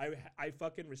respect that. I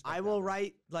fucking respect that. I will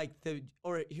write like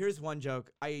here's one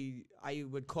joke. I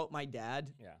would quote my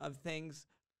dad of things.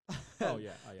 Oh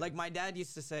yeah. Like my dad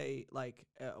used to say, like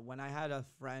when I had a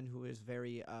friend who was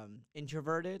very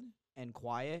introverted and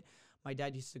quiet, my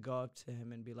dad used to go up to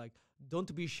him and be like,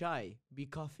 "Don't be shy, be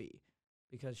coffee,"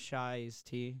 because shy is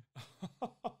tea.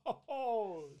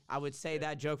 I would say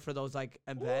that joke for those like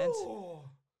events.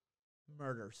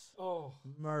 Murders.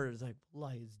 Murders. Like,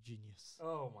 Allah is genius.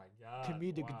 Oh my God.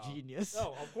 Comedic genius.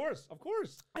 Oh, of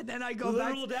course. And then I go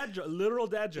literal dad jokes. Literal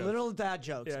dad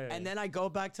jokes. Yeah, and then I go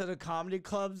back to the comedy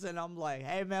clubs and I'm like,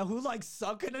 hey man, who likes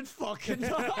sucking and fucking?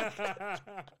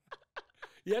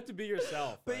 You have to be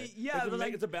yourself. But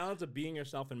right? It's a balance of being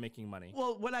yourself and making money.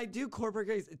 Well, when I do corporate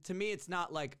gigs, to me, it's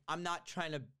not like I'm not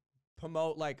trying to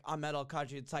promote like Ahmed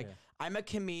Al-Qadri. It's like I'm a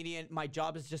comedian. My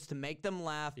job is just to make them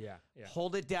laugh.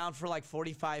 Hold it down for like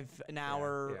 45 an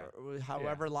hour, or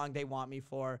however long they want me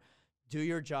for. Do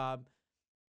your job.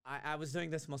 I was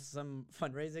doing this Muslim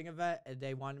fundraising event, and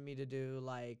they wanted me to do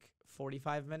like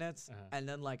 45 minutes, and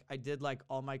then like I did like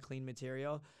all my clean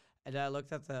material, and then I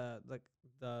looked at the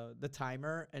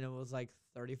timer, and it was like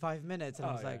 35 minutes, and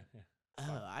I was like,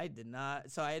 oh, I did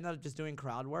not. So I ended up just doing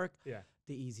crowd work. Yeah.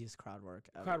 The easiest crowd work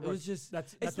ever. It was just,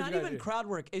 it's not even crowd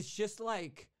work. It's just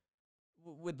like,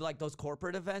 with like those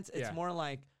corporate events, it's more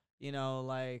like, you know,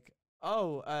 like,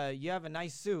 oh, you have a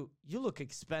nice suit. You look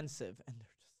expensive. And they're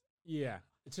just,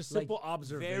 It's just simple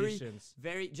observations.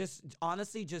 Very, just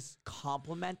honestly, just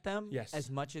compliment them as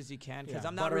much as you can. Because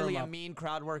I'm not really a mean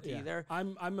crowd work either.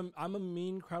 I'm a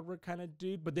mean crowd work kind of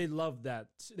dude, but they love that.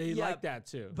 They like that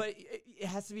too. But it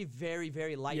has to be very,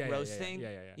 very light roasting.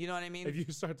 Yeah. You know what I mean? If you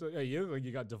start to,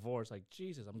 you got divorced, like,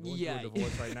 Jesus, I'm going through a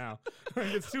divorce right now.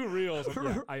 It's too real.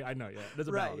 So, I know, There's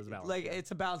a balance. There's a balance. Like,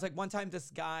 it's a balance. Like, one time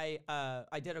this guy,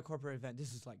 I did a corporate event.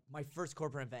 This is like my first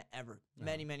corporate event ever.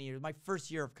 Many, many years. My first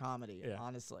year of comedy,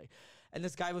 honestly. And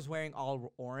this guy was wearing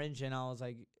all orange, and I was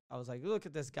like, look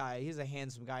at this guy. He's a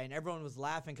handsome guy. And everyone was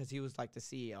laughing because he was like the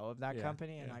CEO of that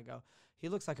company. And I go, he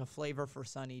looks like a flavor for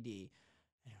Sunny D.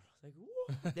 And I was like, whoa.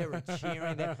 They were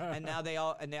cheering. And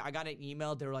now I got an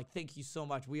email. They were like, thank you so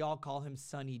much. We all call him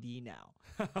Sunny D now.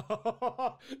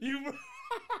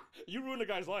 You ruined the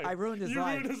guy's life. I ruined his life.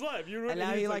 You ruined his life. And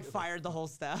now he like fired the whole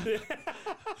staff.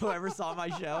 Whoever saw my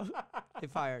show, they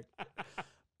fired.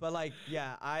 But like,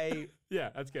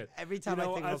 that's good. Every time I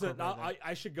think about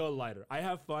I should go lighter. I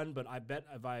have fun, but I bet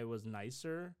if I was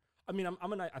nicer, I mean, I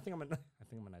think I'm a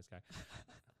nice guy.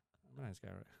 I'm a nice guy,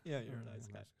 right? Yeah, you're a nice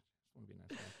guy. I want to be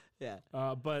a nice guy.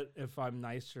 Yeah. But if I'm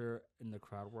nicer in the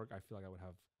crowd work, I feel like I would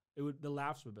have the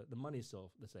laughs would be, the money's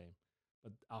still the same,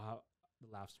 but I'll have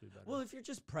the laughs would be better. Well, if you're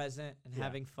just present and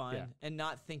having fun and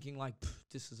not thinking like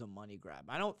this is a money grab,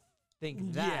 I don't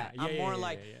think that. I'm more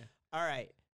like, all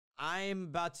right. I'm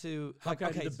about to do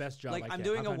the best job. Like I'm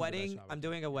doing a wedding. I'm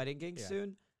doing a wedding gig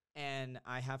soon, and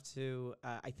I have to.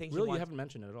 I think really you haven't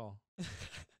mentioned it at all.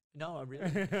 No,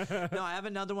 really. No, I have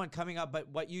another one coming up. But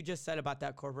what you just said about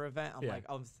that corporate event, I'm like,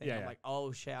 I'm like,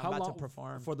 oh shit, I'm about to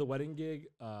perform for the wedding gig.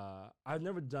 I've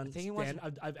never done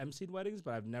I've emceed weddings,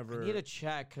 but I've never. I need to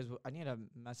check because I need to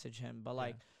message him. But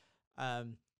like, I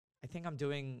think I'm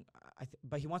doing.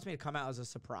 But he wants me to come out as a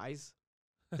surprise.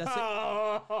 That's it.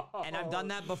 And I've done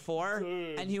that before.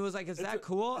 Dude. And he was like, is that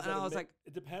cool? And I was like,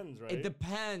 it depends, right? It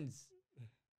depends.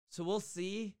 So we'll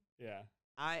see. Yeah.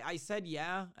 I said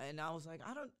yeah, and I was like,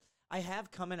 I have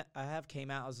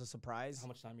came out as a surprise. How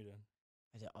much time you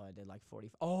did? I did like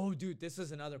 40. Oh, dude, this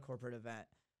is another corporate event,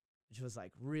 which was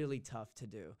like really tough to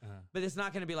do. But it's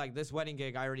not going to be like this wedding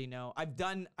gig. I already know. I've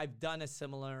done a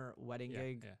similar wedding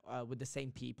gig with the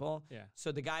same people. Yeah.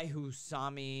 So the guy who saw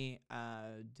me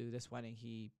do this wedding,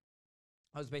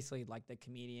 I was basically like the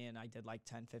comedian. I did like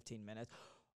 10, 15 minutes.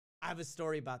 I have a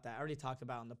story about that. I already talked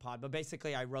about it on the pod, but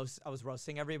basically I was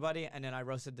roasting everybody, and then I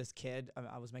roasted this kid.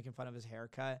 I was making fun of his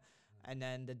haircut. And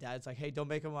then the dad's like, hey, don't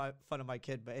make fun of my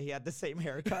kid, but he had the same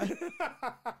haircut.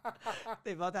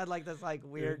 They both had like this like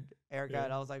weird haircut.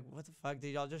 I was like, what the fuck?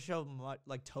 Did y'all just show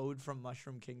like Toad from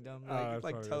Mushroom Kingdom?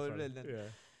 Like Toad. And then,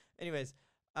 anyways,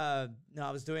 no,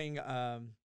 I was doing, it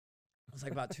was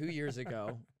like about 2 years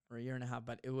ago or a year and a half,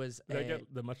 but it was did I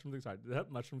get the mushroom thing? Sorry, did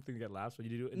that mushroom thing get laughs when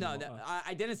you do it? No,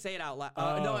 I didn't say it out loud.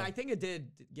 No, I think it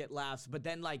did get laughs, but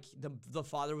then like the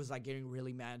father was like getting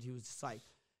really mad. He was just like,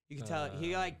 you could tell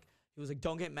he was like,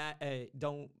 don't get mad.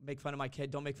 Don't make fun of my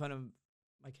kid. Don't make fun of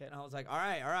my kid. And I was like, all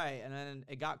right. And then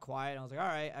it got quiet. I was like, all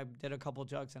right. I did a couple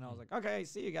jokes, and I was like, okay,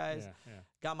 see you guys.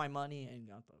 Got my money and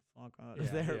got the fuck out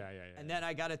of there. And then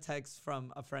I got a text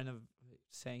from a friend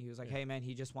saying, he was like, hey man,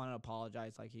 he just wanted to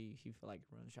apologize. Like he felt like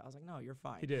ruined the show. I was like, no, you're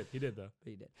fine. He did though. But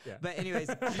he did. Yeah. But anyways,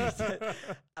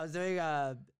 I was doing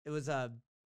it was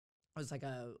like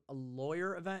a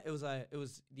lawyer event. It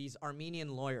was these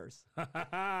Armenian lawyers.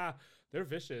 They're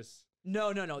vicious.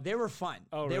 No. They were fun.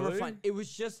 Oh, they really? were fun. It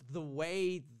was just the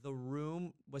way the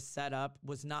room was set up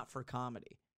was not for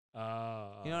comedy. You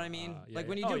know what I mean? Like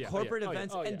when you do corporate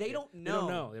events, and they don't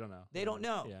know. They don't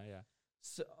know. Yeah.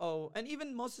 So, and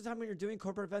even most of the time when you're doing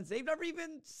corporate events, they've never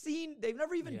even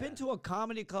been to a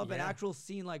comedy club and actual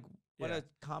seen like what a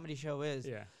comedy show is.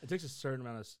 Yeah. It takes a certain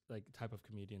amount of like type of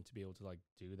comedian to be able to like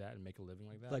do that and make a living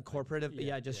like that. Like corporate,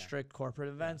 strict corporate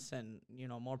events, and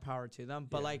more power to them.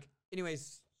 But like,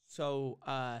 anyways, so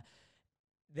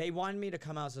they wanted me to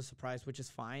come out as a surprise, which is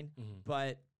fine.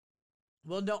 But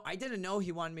well, no, I didn't know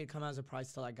he wanted me to come out as a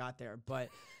surprise till I got there. But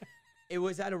it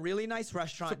was at a really nice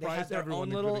restaurant. They had their own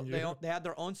little, they had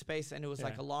their own space, and it was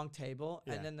like a long table.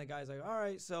 And then the guy's like, all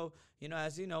right, so,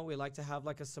 as you know, we like to have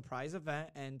like a surprise event.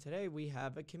 And today we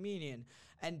have a comedian.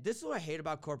 And this is what I hate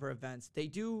about corporate events. They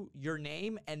do your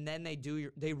name, and then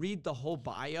they read the whole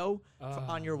bio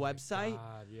on your website.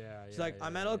 It's like,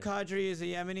 Ahmed El-Kadri is a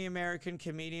Yemeni American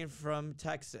comedian from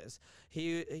Texas.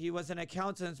 He was an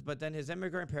accountant, but then his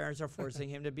immigrant parents are forcing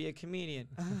him to be a comedian.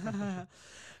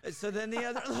 So then the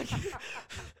other, like,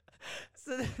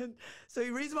 so he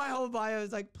reads my whole bio.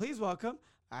 It's like, please welcome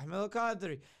Ahmed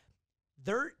El-Kadri.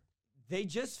 They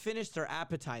just finished their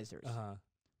appetizers.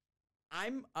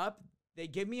 I'm up They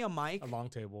give me a mic. A long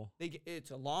table.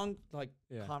 It's a long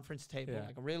conference table, Yeah.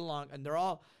 like a really long, and they're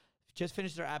all just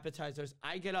finished their appetizers.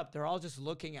 I get up, they're all just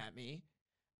looking at me,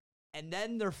 and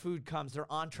then their food comes,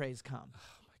 their entrees come.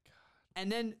 Oh my god.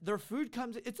 And then their food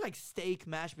comes. It's like steak,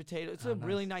 mashed potato. It's a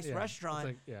really nice restaurant.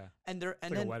 It's like, and they're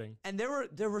and like then a wedding. and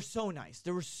they were so nice.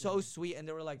 They were so sweet, and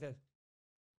they were like this,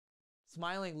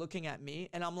 smiling, looking at me,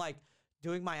 and I'm like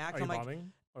doing my act. Are you I'm like,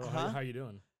 bombing? Or how you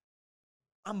doing?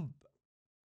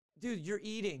 Dude, you're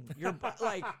eating. You're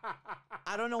like,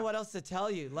 I don't know what else to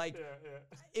tell you. Like,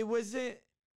 it wasn't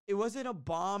a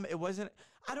bomb. It wasn't.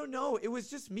 I don't know. It was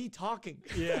just me talking.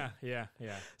 Yeah.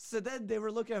 So then they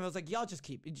were looking at me. I was like, y'all just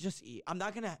eat. I'm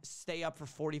not gonna stay up for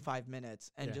 45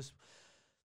 minutes and just.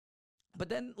 But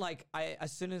then, like,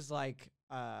 as soon as like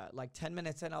 10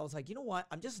 minutes in, I was like, you know what?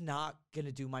 I'm just not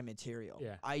gonna do my material.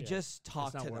 I just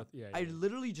talked to them. I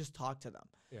literally just talked to them.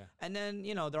 Yeah. And then,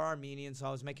 they're Armenian, so I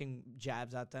was making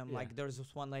jabs at them. Like, there was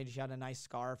this one lady, she had a nice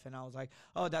scarf, and I was like,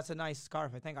 oh, that's a nice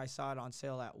scarf. I think I saw it on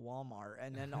sale at Walmart.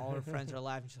 And then all her friends are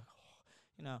laughing. She's like,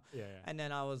 And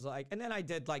then I was like, and then I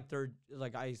did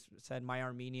I said my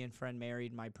Armenian friend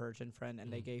married my Persian friend,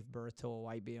 and they gave birth to a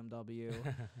white BMW.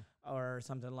 Or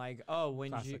something like,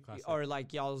 classic. Or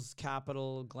like y'all's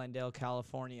capital, Glendale,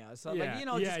 California. So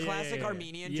just classic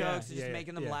Armenian jokes, just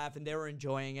making them laugh, and they were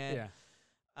enjoying it.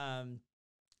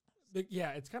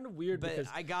 It's kind of weird, but because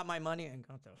I got my money and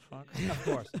got the fuck. Of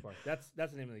course. That's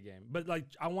the name of the game. But like,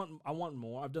 I want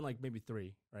more. I've done like maybe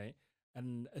 3, right?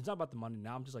 And it's not about the money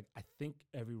now. I'm just like, I think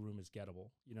every room is gettable.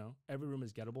 Every room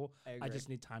is gettable. I just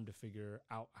need time to figure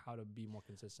out how to be more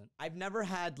consistent. I've never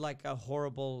had like a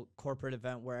horrible corporate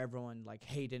event where everyone like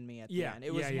hated me at the end.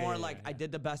 It was more like I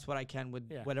did the best what I can with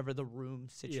whatever the room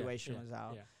situation was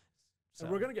out. Yeah. So.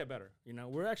 And we're gonna get better.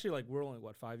 We're actually like, we're only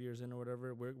 5 years in or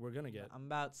whatever. We're gonna get. I'm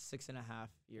about 6.5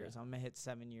 years. I'm gonna hit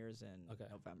 7 years in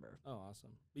November. Oh,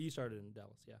 awesome! But you started in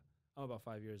Dallas, yeah. I'm about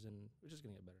 5 years in. We're just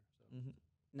gonna get better. So. Mm-hmm.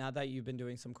 Now that you've been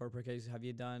doing some corporate gigs, have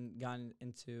you gone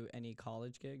into any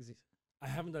college gigs? I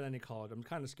haven't done any college. I'm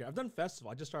kind of scared. I've done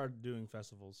festival. I just started doing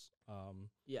festivals.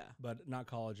 But not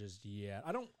colleges yet.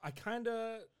 I kind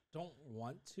of don't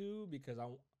want to, because I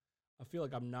feel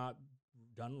like I'm not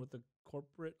done with the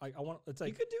corporate. Like, I want. It's like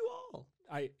you could do all.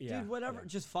 Dude, whatever. Yeah.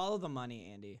 Just follow the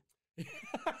money, Andy.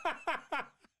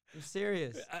 I'm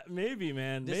serious. Maybe,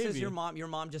 man. This is your mom. Your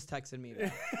mom just texted me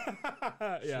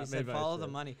that. She said, "Follow the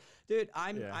money, dude."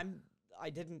 I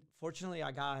didn't. Fortunately,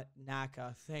 I got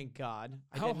NACA. Thank God.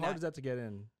 How hard is that to get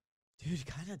in? Dude,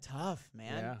 kind of tough,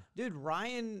 man. Yeah. Dude,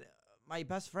 Ryan, my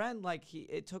best friend, like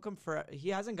it took him he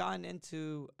hasn't gotten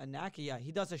into a NACA yet.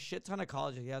 He does a shit ton of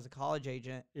colleges. He has a college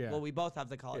agent. Yeah. Well, we both have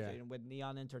the college agent with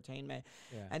Neon Entertainment.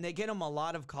 Yeah. And they get him a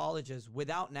lot of colleges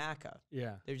without NACA.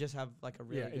 Yeah. They just have like a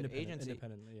really good agency.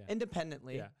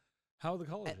 Independently. Yeah. How are the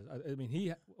colleges? I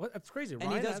mean, that's crazy. And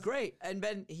Ryan he does great. And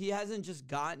then he hasn't just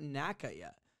gotten NACA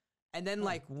yet. And then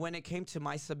like when it came to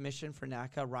my submission for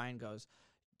NACA, Ryan goes,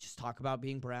 just talk about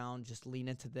being brown, just lean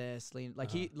into this, he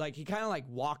kind of like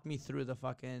walked me through the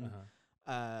fucking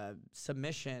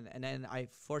submission, and then I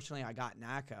got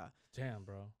NACA. Damn,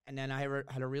 bro. And then I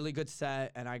had a really good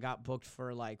set, and I got booked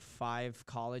for like 5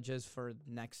 colleges for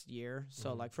next year.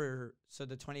 So like the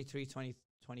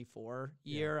 23-24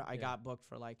 year, I got booked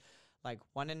for like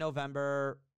 1 in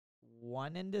November,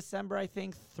 1 in December, I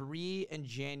think, 3 in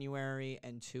January,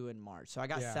 and 2 in March. So I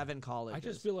got 7 colleges. I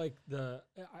just feel like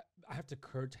I have to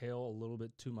curtail a little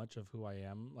bit too much of who I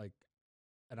am, like,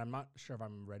 and I'm not sure if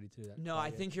I'm ready to do that. No,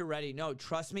 I think you're ready. No,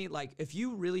 trust me. Like, if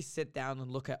you really sit down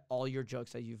and look at all your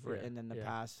jokes that you've written in the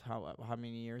past, how many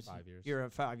years? 5 years. You're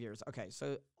at 5 years. Okay,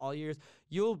 so all years,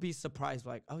 you'll be surprised.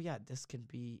 Like, oh yeah, this can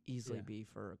be easily be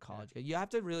for a college. You have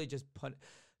to really just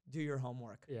do your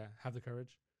homework. Yeah, have the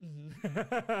courage. Mm-hmm.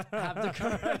 Have the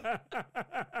courage.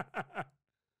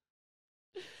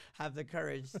 Have the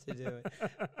courage to do it.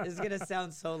 It's gonna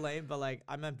sound so lame, but like,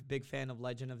 I'm a big fan of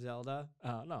Legend of Zelda.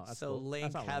 No, that's so cool.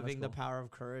 Link having the power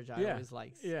of courage, I always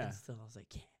like. Yeah. Still, I was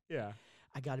like, yeah.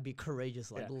 I got to be courageous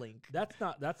like Link. That's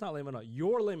not lame at all.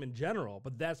 You're lame in general,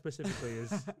 but that specifically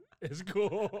is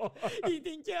cool. You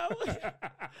think so?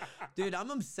 Dude, I'm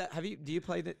upset. Did you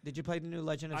play the new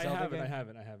Legend of Zelda game? I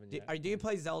haven't yet. Do you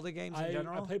play Zelda games in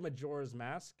general? I played Majora's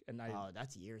Mask, and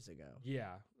that's years ago.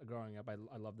 Yeah, growing up,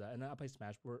 I love that, and I play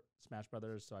Smash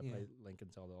Brothers, so I play Link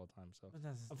and Zelda all the time. So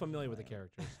I'm familiar with the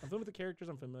characters.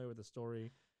 I'm familiar with the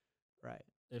story, right?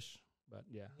 Ish. But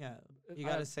yeah, you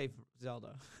gotta save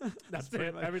Zelda. That's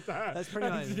it every time. That's pretty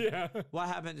much. Yeah. What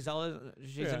happened? Zelda,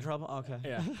 she's in trouble. Okay.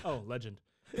 Yeah. Oh, legend.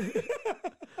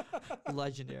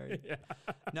 Legendary. Yeah.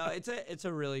 No, it's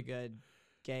a really good.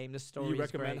 game. The story. You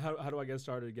recommend great. how do I get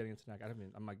started getting into Tanaka?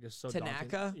 I'm like just so Tanaka?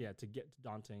 daunting. Yeah, to get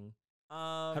daunting.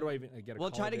 How do I even get a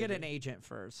We'll try to get agent? an agent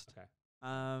first. Okay.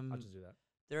 I'll just do that.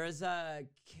 There is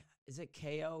is it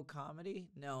KO Comedy?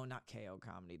 No, not KO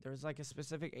Comedy. There's like a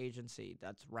specific agency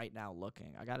that's right now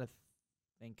looking. I gotta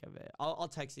think of it. I'll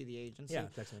text you the agency. Yeah,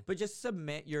 text me. But just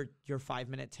submit your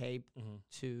 5-minute tape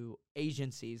to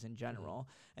agencies in general,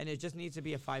 and it just needs to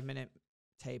be a 5-minute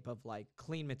tape of like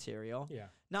clean material. Yeah.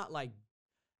 Not like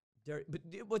dirt. But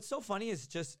what's so funny is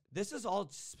just this is all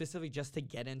specifically just to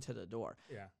get into the door.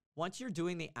 Yeah. Once you're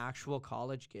doing the actual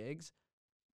college gigs,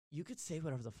 you could say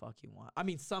whatever the fuck you want. I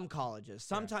mean, some colleges.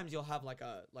 Sometimes you'll have like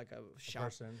a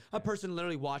person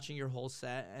literally watching your whole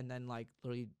set and then like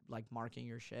literally like marking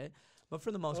your shit. But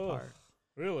for the most part,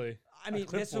 really, I mean,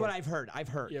 this is what I've heard.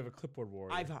 You have a clipboard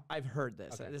warrior. I've heard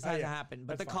this. Okay. This hasn't happened.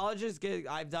 But That's the fine. colleges gig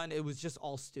I've done, it was just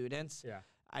all students. Yeah.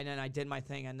 And then I did my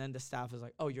thing, and then the staff was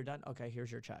like, "Oh, you're done? Okay,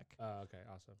 here's your check." Okay,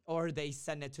 awesome. Or they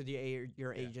send it to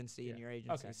your agency, and your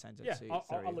agency sends it to you.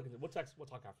 I'll look at it. We'll talk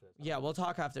after this. Yeah, we'll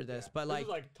talk after this. But this like, is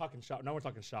like talking shop. Now we're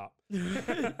talking shop.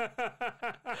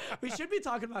 we should be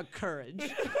talking about courage.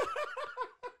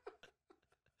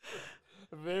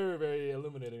 Very, very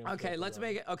illuminating. Okay, let's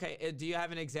make it. Okay, do you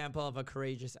have an example of a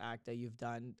courageous act that you've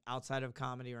done outside of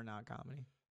comedy or not comedy?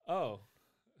 Oh.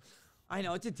 I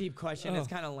know it's a deep question. It's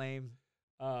kind of lame.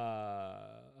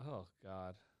 Oh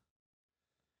God.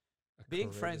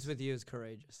 Being friends with you is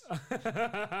courageous.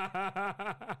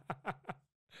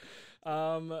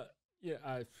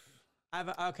 Yeah, I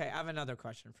have another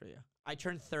question for you. I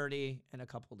turned 30 in a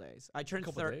couple days. I turned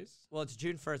 30. Days? Well, it's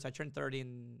June 1st. I turned 30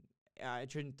 I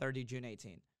turned 30 June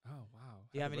 18th. Oh wow.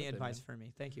 Do you have any advice for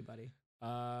me? Thank you, buddy.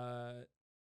 Your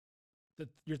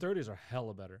 30s are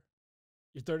hella better.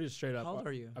 Your 30s straight up. How old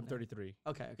are you? I'm 33.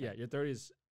 Okay. Yeah, your 30s.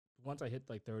 Once I hit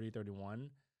like 30,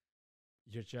 31,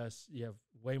 you have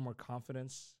way more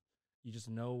confidence. You just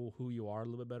know who you are a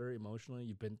little bit better emotionally.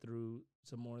 You've been through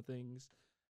some more things,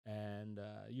 and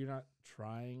you're not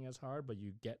trying as hard, but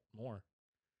you get more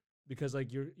because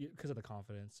like you're because of the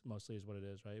confidence mostly is what it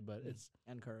is, right? But it's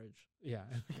and courage. Yeah.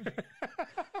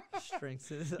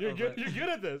 Strengths. You're good. You're good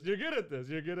at this. You're good at this.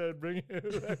 You're good at bringing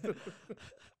it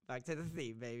back to the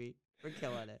theme, baby. We're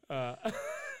killing it.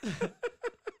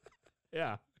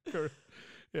 Yeah.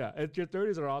 Yeah. Your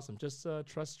 30s are awesome. Just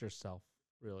trust yourself,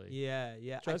 really.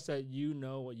 Yeah. Trust that you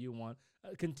know what you want.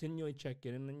 Continually check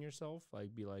in on yourself.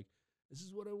 Like, be like, this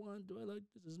is what I want. Do I like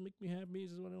this? Does this make me happy?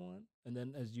 This is what I want. And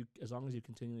then as long as you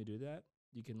continually do that,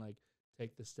 you can like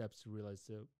take the steps to realize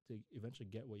to eventually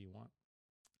get what you want.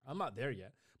 I'm not there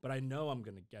yet, but I know I'm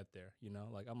gonna get there. You know,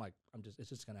 like it's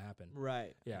just gonna happen.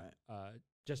 Right. Yeah. Right.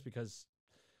 Just because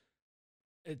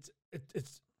it's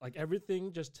like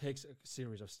everything just takes a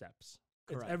series of steps.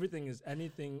 Everything is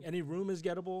any room is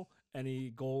gettable,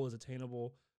 any goal is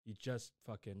attainable. You just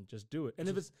do it. And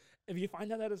if you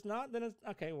find out that it's not, then it's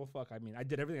okay. Well, fuck. I mean, I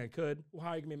did everything I could. Well, how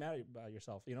are you gonna be mad about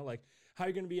yourself? You know, like how are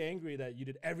you gonna be angry that you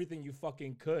did everything you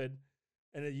fucking could,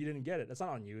 and that you didn't get it? That's not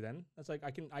on you. Then that's like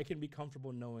I can be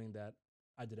comfortable knowing that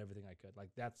I did everything I could. Like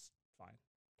that's fine,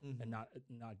 and not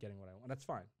getting what I want. That's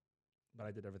fine, but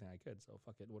I did everything I could. So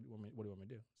fuck it. What do you want me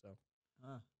to do? So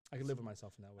I can live with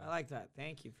myself in that way. I like that.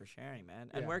 Thank you for sharing, man.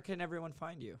 And where can everyone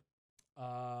find you?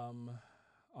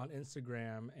 On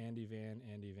Instagram, Andy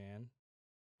Van.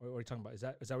 What are you talking about? Is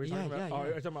that what you're talking about? Yeah. Oh,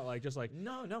 you're talking about like just like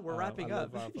no, we're wrapping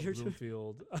up. You're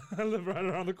Bloomfield. I live right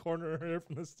around the corner here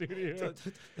from the studio.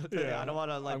 I don't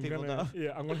want to let people know.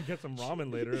 Yeah, I'm gonna get some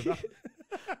ramen later.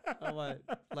 I want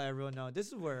to let everyone know this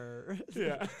is where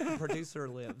the producer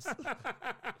lives.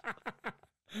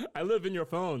 I live in your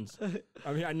phones.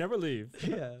 I mean, I never leave.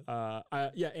 Yeah.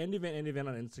 Andy Van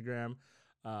on Instagram.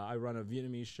 I run a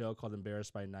Vietnamese show called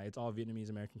Embarrassed by Night. It's all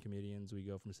Vietnamese American comedians. We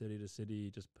go from city to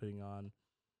city, just putting on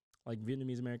like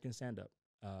Vietnamese American stand up.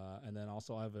 And then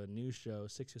also I have a new show,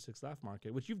 626 Laugh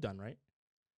Market, which you've done, right?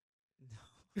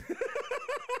 No.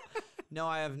 No,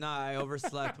 I have not. I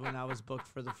overslept when I was booked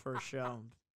for the first show.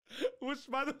 Which,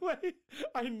 by the way,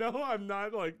 I know I'm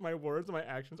not like my words and my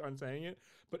actions aren't saying it,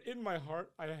 but in my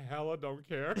heart, I hella don't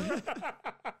care.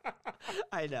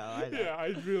 I know. Yeah, I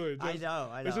really. I know.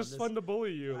 It's just fun to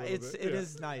bully you. It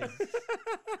is nice.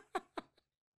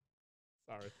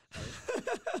 Sorry.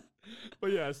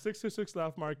 But yeah, 626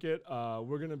 Laugh Market.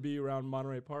 We're gonna be around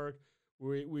Monterey Park.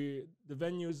 The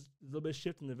venue is a little bit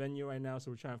shifting the venue right now,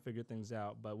 so we're trying to figure things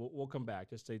out. But we'll come back.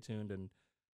 Just stay tuned and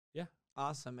yeah.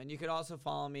 Awesome. And you could also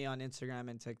follow me on Instagram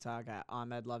and TikTok at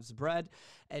Ahmed Loves Bread.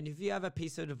 And if you have a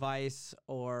piece of advice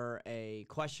or a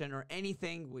question or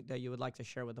anything that you would like to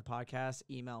share with the podcast,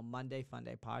 email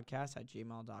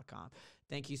mondayfundaypodcast@gmail.com.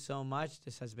 Thank you so much.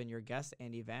 This has been your guest,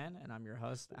 Andy Van, and I'm your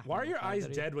host. Why are your eyes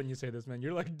Al-Qadri. dead when you say this, man?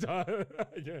 You're like, duh.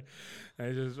 Yeah.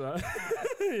 I just,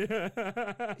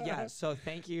 Yeah. So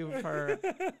thank you for,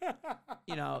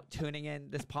 tuning in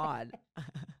this pod.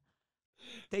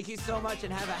 Thank you so much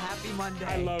and have a happy Monday.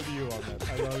 I love you on that.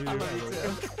 I love you. I love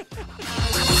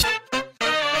you too.